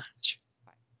normal match.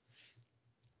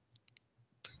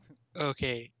 Fine.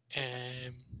 Okay.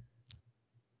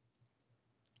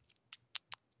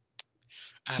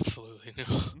 Absolutely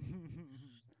no.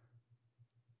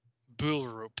 Bull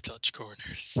rope touch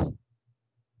corners. Same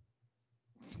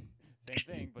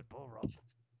thing, but bull rope.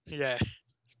 Yeah.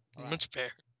 All Much right.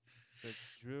 better. So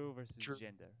it's Drew versus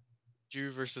Jinder.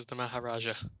 Drew versus the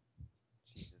Maharaja.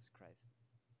 Jesus Christ.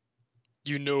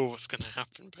 You know what's going to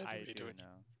happen, by the way. I do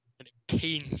know. And it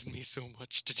pains me so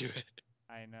much to do it.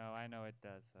 I know it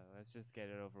does, so let's just get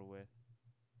it over with.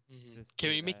 Can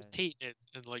we make it painted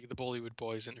and like the Bollywood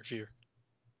boys interfere?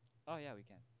 Oh yeah, we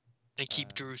can. And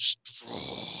keep Drew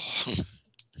strong.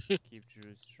 Keep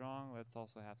Drew strong. Let's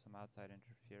also have some outside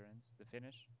interference. The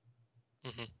finish.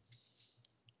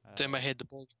 So in my head, the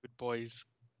Bollywood boys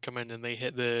come in and they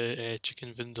hit the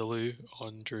chicken vindaloo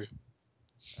on Drew.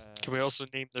 Can we also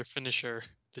name their finisher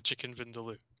the chicken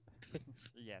vindaloo?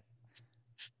 Yes.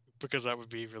 Because that would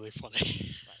be really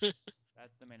funny. Right.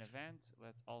 That's the main event.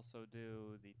 Let's also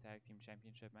do the tag team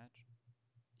championship match,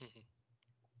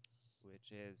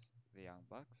 which is the Young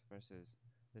Bucks versus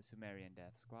the Sumerian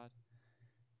Death Squad.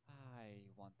 I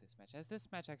want this match. Has this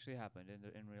match actually happened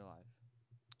in real life?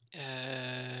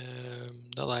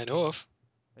 That I know of.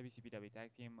 WCPW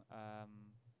tag team.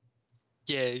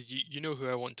 Yeah, you know who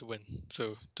I want to win,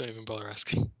 so don't even bother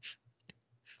asking.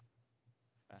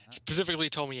 Specifically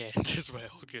Tommy End as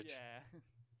well. Good.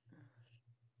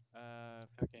 Yeah.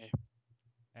 Okay.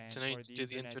 And so now you need to do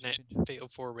the internet fatal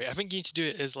 4-way. I think you need to do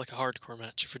it as like a hardcore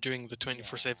match if we're doing the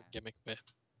 24/7 gimmick bit.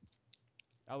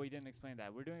 Oh, we didn't explain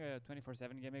that. We're doing a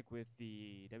 24/7 gimmick with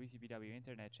the WCPW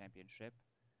Internet Championship.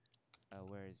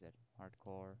 Where is it?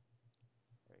 Hardcore.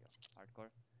 There you go.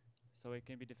 Hardcore. So it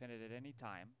can be defended at any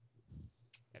time,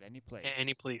 at any place. At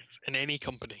any place, in any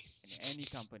company. In any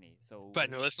company. So. But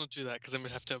no, let's not do that because I'm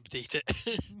gonna have to update it.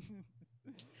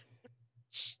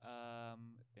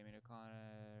 Damien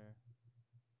O'Connor.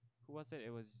 Who was it?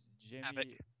 It was Jimmy, Havoc.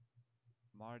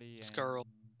 Marty, and Skrull.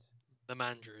 The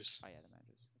Mandrews. Oh yeah, the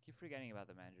Mandrews. I keep forgetting about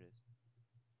the Mandrews.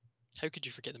 How could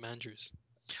you forget the Mandrews?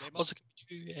 Demo? Also, can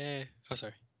we do? Oh,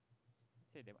 sorry.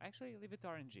 Let's say demo. Actually, leave it to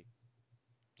RNG.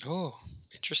 Oh,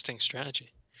 interesting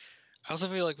strategy. I also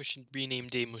feel like we should rename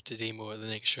Demo to Demo at the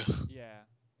next show. Yeah,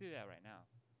 do that right now.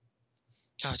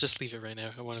 I'll just leave it right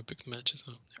now. I want to book the matches.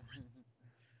 Oh,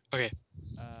 okay.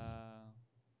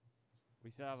 We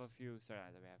still have a few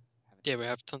storylines that we have. Yeah, we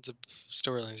have tons of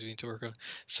storylines we need to work on.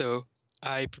 So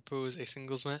I propose a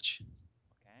singles match.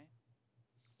 Okay.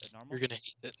 Is normal? You're gonna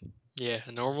hate it. Yeah,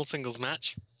 a normal singles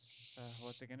match.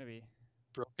 What's it gonna be?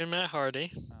 Broken Matt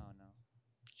Hardy. Oh no.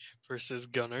 Versus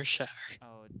Gunnar Shire.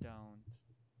 Oh, don't.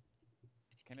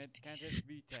 Can't it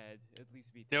be Ted? At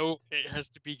least be Ted. No, it has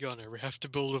to be Gunnar. We have to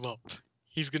build him up.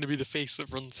 He's gonna be the face that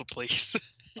runs the place.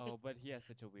 Oh, but he has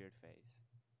such a weird face.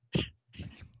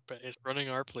 But it's running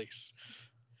our place.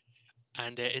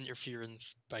 And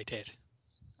interference by Ted.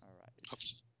 Alright.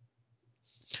 Oops.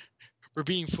 We're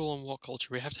being full on what culture?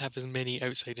 We have to have as many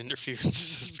outside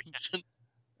interferences as we can.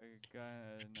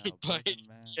 No,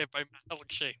 by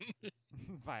Alex Shane.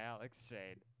 By Alex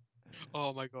Shane.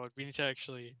 Oh my god, we need to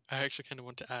actually... I actually kind of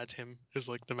want to add him as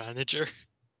like the manager.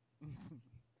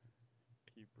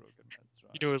 Keep Broken Man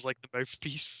strong. You know, as like the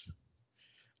mouthpiece.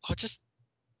 I'll just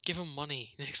give him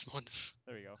money next month.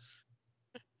 There we go.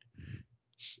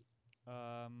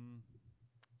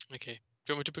 Okay.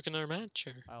 Do you want me to book another match?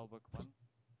 Or I'll book one.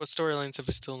 what storylines have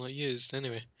we still not used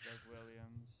anyway? Doug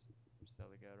Williams versus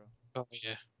Delegado. Oh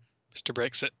yeah, Mr.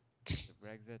 Brexit. Mr.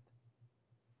 Brexit.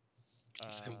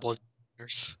 And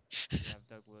Bloodsters. We have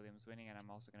Doug Williams winning, and I'm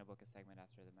also gonna book a segment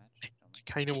after the match.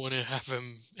 I kind of want to have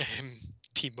him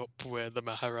team up with the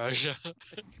Maharaja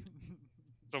at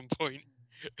some point.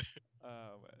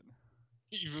 Oh man.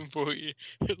 Even for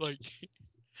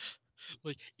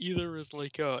like either as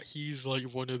like he's like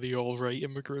one of the all right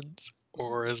immigrants,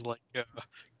 or as like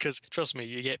because trust me,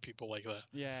 you get people like that.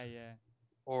 Yeah, yeah.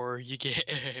 Or you get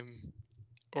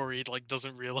or he like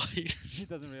doesn't realize. He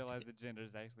doesn't realize that gender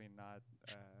is actually not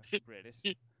British.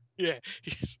 Yeah,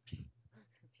 It's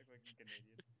like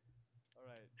Canadian. All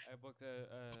right, I booked a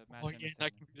match. Oh in a yeah,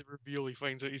 that segment. can be the reveal. He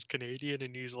finds out he's Canadian,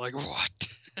 and he's like, "What?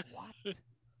 What?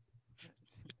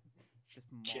 Just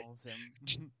mauls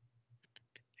him.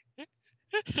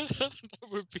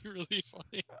 That would be really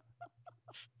funny."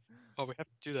 Oh, we have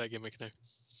to do that gimmick now.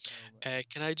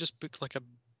 Can I just book like a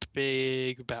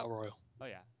big battle royal? Oh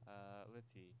yeah. Let's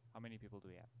see. How many people do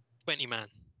we have? 20 man.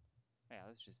 Yeah,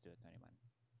 let's just do it 20 man.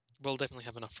 We'll definitely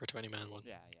have enough for a 20 man one.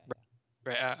 Yeah.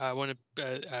 Right. I want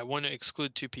to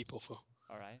exclude 2 people though.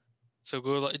 All right. So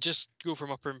just go from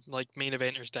upper like main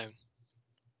eventers down.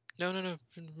 No,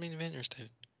 main eventers down.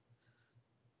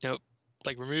 No,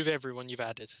 like remove everyone you've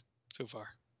added so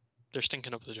far. They're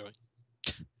stinking up the joint.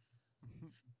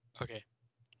 Okay.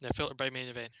 Now filter by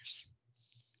main eventers.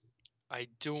 I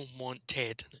don't want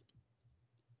Ted in it.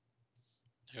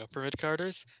 Now upper mid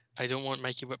carders. I don't want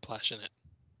Mikey Whiplash in it.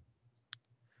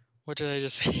 What did I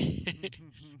just say?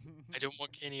 I don't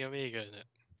want Kenny Omega in it.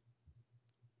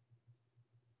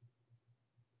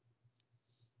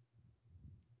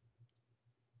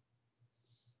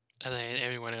 And then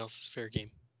everyone else is fair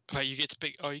game. Right, you get to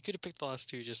pick. Oh, you could have picked the last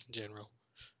 2 just in general.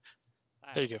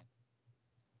 There you go.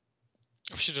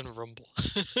 I should have done a rumble.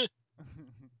 Alright,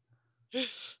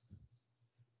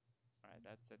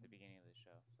 that's at the beginning of the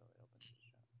show, so it opens the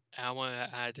show. I want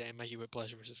to add Mikey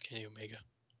Whiplash versus Kenny Omega.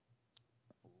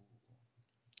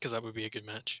 Because that would be a good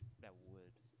match. That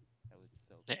would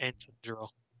so. It ends in draw.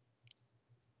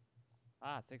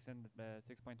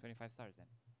 6.25 stars then.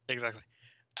 Exactly.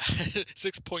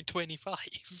 6.25.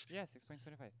 Yeah,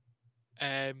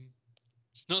 6.25.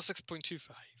 Not 6.25.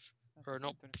 No, Or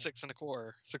not 6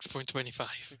 1/4. 6.25.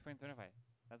 6.25.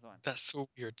 That's the one. That's so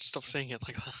weird. Stop saying it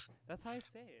like that. That's how I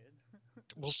say it.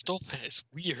 Well, stop it. It's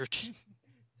weird.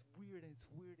 It's weird and it's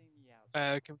weirding me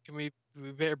out. Can we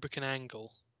better book an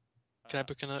angle? Can I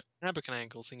book an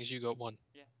angle, seeing as you got one?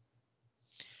 Yeah.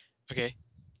 Okay.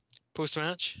 Post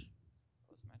match.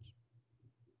 Post match.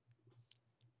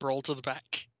 Brawl to the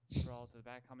back. Brawl to the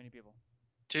back. How many people?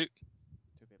 2. 2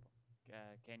 people.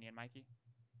 Kenny and Mikey.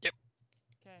 Yep.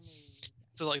 Kenny.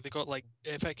 So like they got like,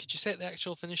 in fact, could you set the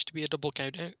actual finish to be a double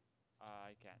count out?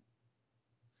 I can.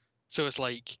 So it's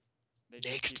like they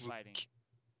just keep fighting.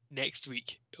 Next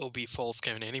week it'll be false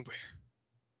count anywhere.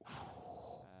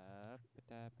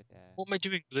 What am I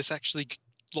doing with this actually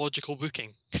logical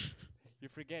booking? You're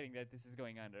forgetting that this is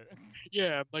going under.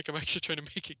 Yeah, like I'm actually trying to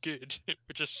make it good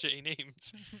with just shitty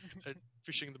names and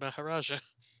pushing the Maharaja.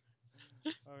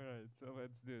 Alright, so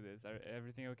let's do this.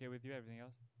 Everything okay with you? Everything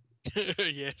else?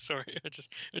 Yeah, sorry. I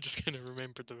just kind of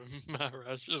remembered the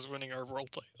Maharaja's winning our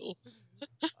world title.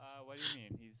 What do you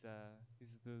mean? He's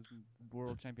the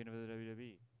world champion of the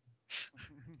WWE.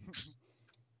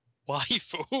 Why,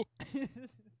 fool?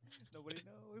 Nobody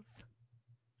knows.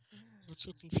 I'm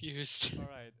so confused.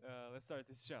 Alright, let's start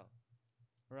this show.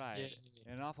 Right.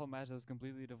 Yeah. In an awful match that was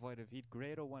completely devoid of heat,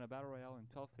 Grado won a battle royale in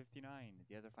 12:59.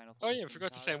 The other final. Oh yeah, we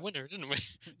forgot to say winner, didn't we?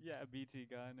 Yeah, BT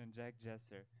Gunn and Jack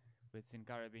Jester, with Sin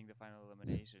Cara being the final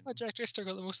elimination. Oh, Jack Jester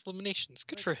got the most eliminations.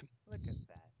 Good for him. Look at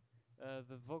that.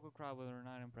 The vocal crowd were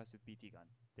not impressed with BT Gunn.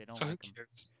 They don't like him.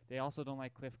 They also don't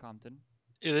like Cliff Compton.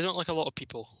 Yeah, they don't like a lot of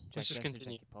people. Let's just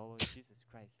continue. Jackie Polo. Jesus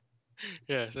Christ.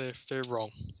 Yeah, they're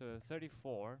wrong. So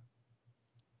 34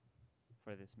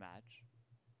 for this match.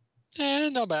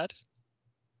 Not bad.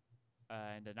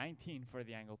 And a 19 for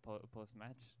the angle post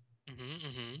match.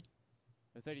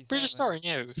 The 37. We're just starting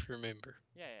out, if you remember.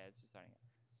 Yeah, it's just starting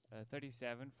out.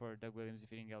 37 for Doug Williams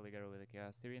defeating El Ligero with a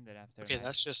Chaos Theory, and then after. Okay,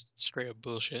 that's just straight up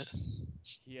bullshit.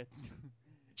 He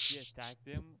attacked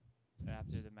him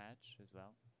after the match as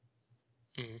well.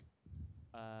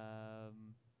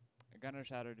 Gunnar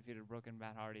Shadow defeated Broken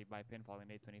Matt Hardy by pinfall in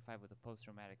 8:25 with a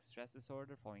post-traumatic stress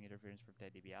disorder, following interference from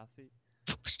Ted DiBiase.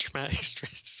 Post-traumatic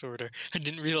stress disorder. I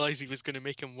didn't realize he was going to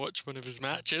make him watch one of his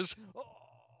matches.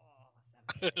 Oh,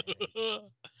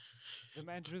 The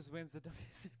Mantrus wins the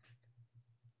WCPW.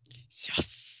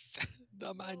 Yes! The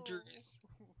No. Mandrews.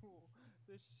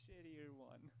 The shittier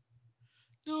one.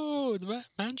 No, the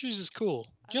Mandrews is cool.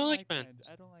 I Do you don't like like Mandrews?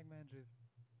 I don't like Mandrews.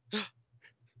 I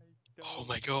Oh don't.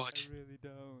 my god. I really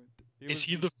don't. It Is was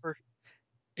he the. the first?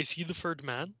 Is he the third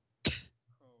man? Oh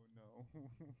no.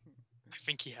 I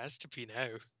think he has to be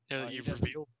now. Now that He you've doesn't.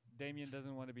 revealed. Damien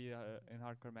doesn't want to be in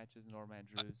hardcore matches nor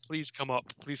Mandrews. Please come up.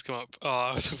 Please come up. Oh,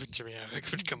 I was hoping Jimmy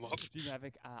Havoc would come up. Jimmy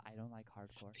Havoc, I don't like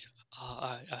hardcore.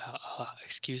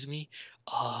 Excuse me.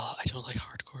 I don't like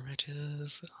hardcore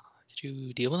matches. Could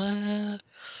you deal with that?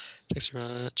 Thanks very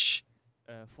much.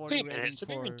 40 Wait a minute. rating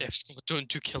Sumerian for. Death Squad don't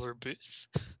do killer boots.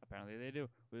 Apparently they do.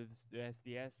 With the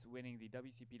SDS winning the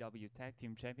WCPW Tag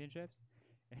Team Championships.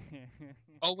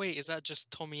 Oh wait, is that just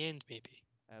Tommy End maybe?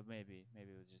 Maybe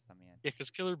it was just something. Yeah, because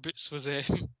killer boots was a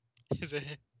is a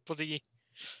bloody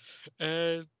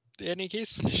the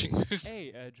NAK's finishing move.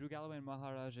 Hey, Drew Galloway and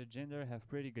Maharaja Jinder have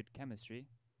pretty good chemistry.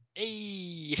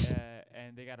 Hey.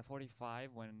 And they got a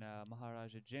 45 when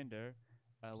Maharaja Jinder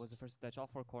was the first to touch all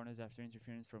four corners after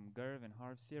interference from Gurv and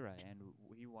Harv Sira, and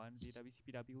he won the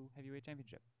WCPW Heavyweight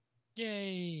Championship.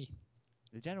 Yay.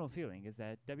 The general feeling is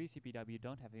that WCPW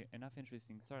don't have enough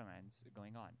interesting storylines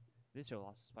going on. This show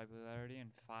lost its popularity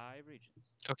in 5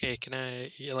 regions. Okay, can I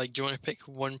do you want to pick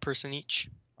one person each?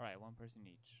 All right, one person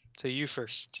each. So you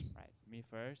first. All right, me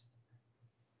first.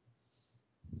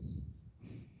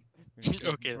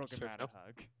 Okay, that's fair man enough. a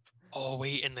hug. Oh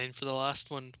wait, and then for the last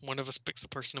one of us picks the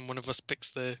person and one of us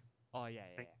picks the. Oh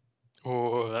yeah.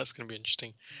 Oh, that's gonna be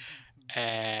interesting.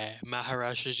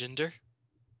 Maharaja Jinder.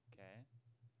 Okay.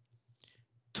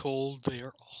 Told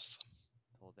they're awesome.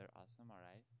 Told they're awesome. All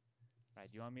right. Right.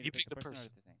 Do you want me to You pick pick the the person,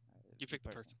 person. or the thing? You pick the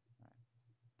person. All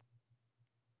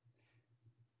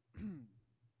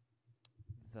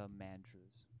right. The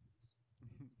Mandrews.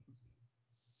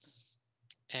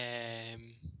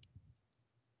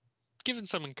 Given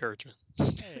some encouragement.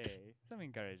 Hey, some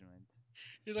encouragement.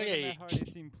 He's like, Kevin hey. Matt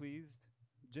Hardy seemed pleased.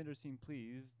 Jinder seemed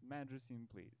pleased. Mandrews seemed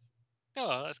pleased.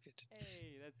 Oh, that's good.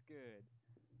 Hey, that's good.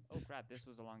 Oh crap! This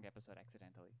was a long episode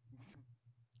accidentally.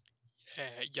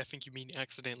 Yeah, I think you mean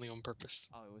accidentally on purpose.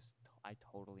 Oh, it was. I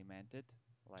totally meant it.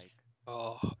 Like.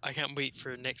 Oh, I can't wait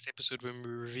for next episode when we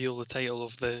reveal the title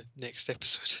of the next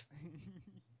episode.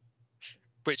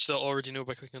 Which they'll already know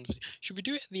by clicking on the video. Should we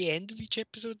do it at the end of each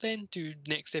episode then? Do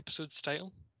next episode's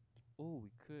title? Oh,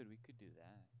 we could do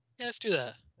that. Yeah, let's do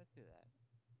that. Let's do that.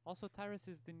 Also, Tyrus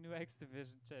is the new X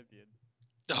Division champion.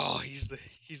 Oh, he's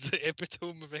the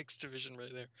epitome of X Division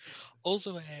right there.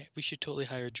 Also, we should totally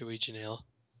hire Joey Janelle.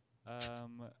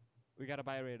 We got a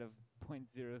buy rate of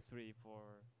 0.03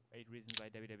 for 8 Reasons by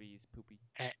WWE's Poopy.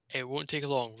 It won't take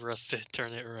long for us to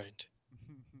turn it around.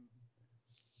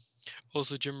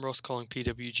 Also, Jim Ross calling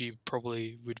PWG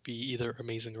probably would be either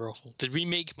amazing or awful. Did we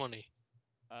make money?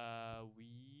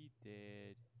 We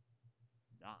did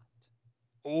not.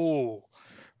 Oh,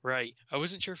 right. I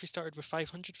wasn't sure if we started with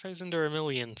 500,000 or a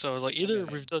million, so I was like, either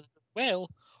we've done well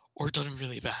or done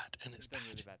really bad, and it's done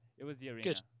really bad. It was the arena.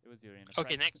 Good. It was the arena.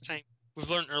 Okay, next time we've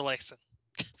learned our lesson.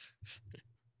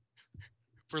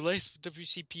 We're less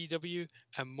WCPW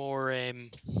and more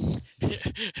and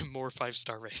more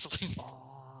 5-star wrestling.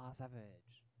 Oh, savage!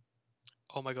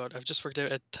 Oh my god, I've just worked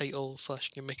out a title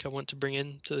 / gimmick I want to bring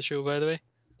in to the show. By the way.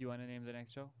 Do you want to name the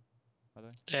next show? By the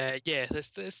way. Yeah, let's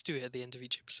do it at the end of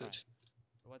each episode. Right.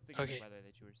 What's the gimmick, by the way,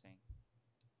 that you were saying?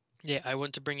 Yeah, I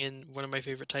want to bring in one of my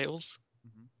favorite titles,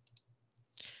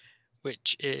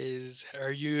 which is: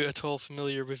 are you at all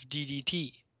familiar with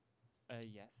DDT?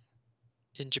 Yes.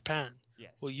 In Japan.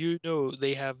 Yes. Well, you know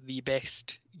they have the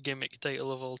best gimmick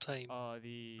title of all time. Oh,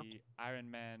 the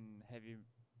Iron Man heavy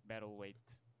metal weight.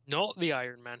 Not the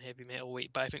Iron Man heavy metal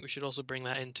weight, but I think we should also bring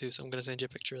that in too. So I'm going to send you a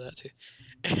picture of that too.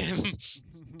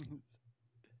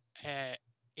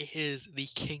 It is the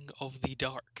King of the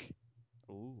Dark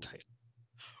title,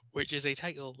 which is a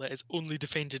title that is only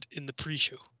defended in the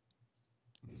pre-show.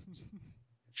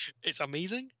 It's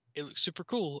amazing. It looks super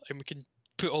cool, and we can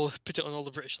put it on all the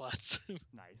British lads.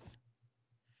 Nice.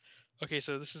 Okay,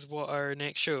 so this is what our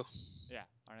next show. Yeah,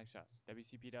 our next show.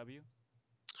 WCPW.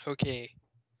 Okay.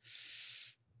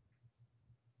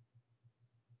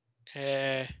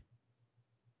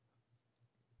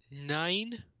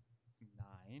 9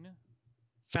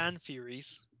 fan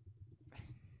theories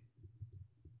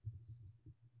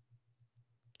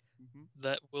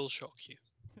that will shock you.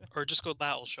 Or just go,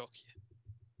 that'll shock you.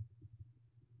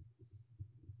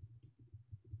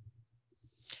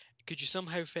 Could you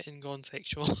somehow fit in gone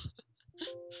sexual?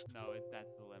 No,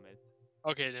 that's the limit.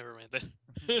 Okay, never mind then.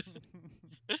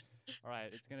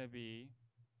 Alright, it's gonna be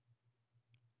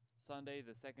Sunday,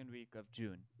 the second week of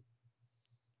June.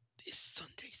 This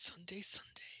Sunday.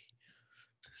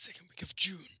 Second week of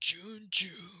June.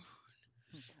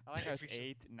 I like how it's Every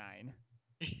season. 8,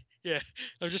 9. Yeah,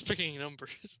 I'm just picking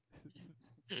numbers.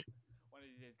 One of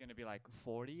these days is gonna be like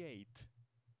 48.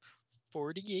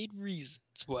 48 reasons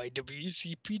why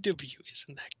WCPW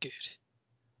isn't that good.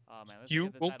 Oh man, let's look You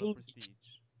at the won't title believe. prestige.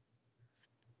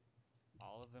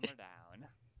 All of them are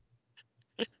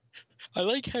down. I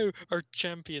like how our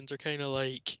champions are kind of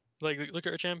like look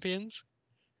at our champions.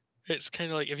 It's kind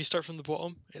of like if you start from the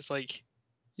bottom, it's like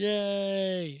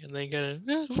yay, and then kind of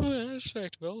that's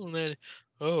respectable, and then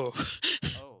oh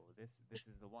Oh, this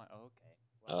is the one. Okay.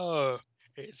 Well, oh,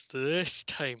 it's this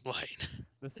timeline.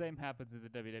 the same happens in the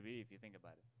WWE if you think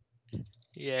about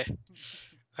Yeah, it.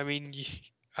 I mean,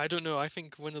 I don't know. I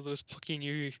think one of those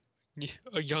plucky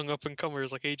young up and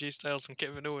comers like AJ Styles and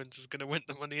Kevin Owens is gonna win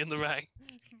the Money in the Bank.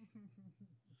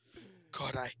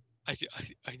 God, I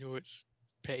know it's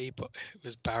petty, but it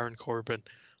was Baron Corbin.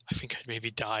 I think I'd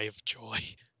maybe die of joy.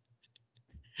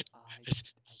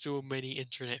 So many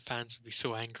internet fans would be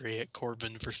so angry at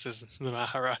Corbin versus the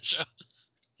Maharaja.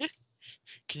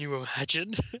 Can you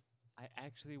imagine? I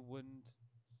actually wouldn't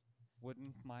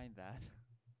mind that.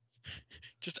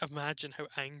 Just imagine how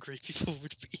angry people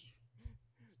would be.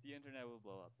 The internet will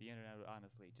blow up. The internet would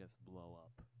honestly just blow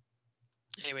up.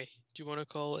 Anyway, do you want to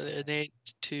call it an end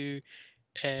to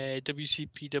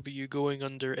WCPW going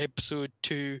under episode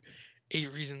 2,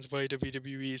 8 Reasons Why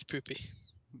WWE is Poopy?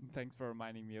 Thanks for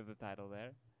reminding me of the title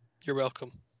there. You're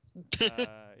welcome.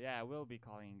 Yeah, I will be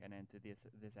calling an end to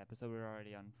this episode. We're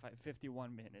already on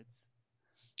 51 minutes.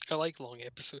 I like long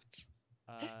episodes.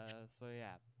 So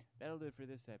yeah, that'll do it for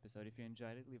this episode. If you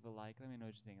enjoyed it, leave a like. Let me know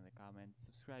what you think in the comments.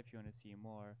 Subscribe if you want to see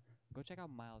more. Go check out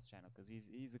Miles' channel because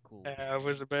he's a cool dude. I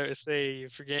was about to say you're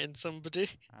forgetting somebody.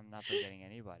 I'm not forgetting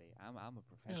anybody. I'm a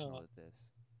professional Oh, at this.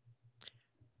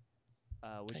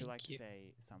 Would you thank like to you.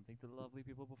 say something to the lovely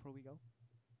people before we go?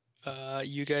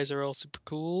 You guys are all super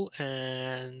cool,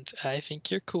 and I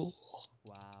think you're cool.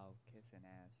 Wow, kissing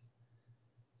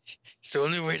ass. It's the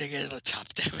only way to get to the top,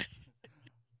 damn it.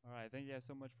 All right, thank you guys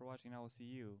so much for watching. I will see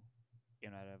you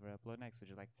in whatever I upload next. Would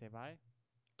you like to say bye?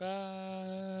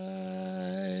 Bye.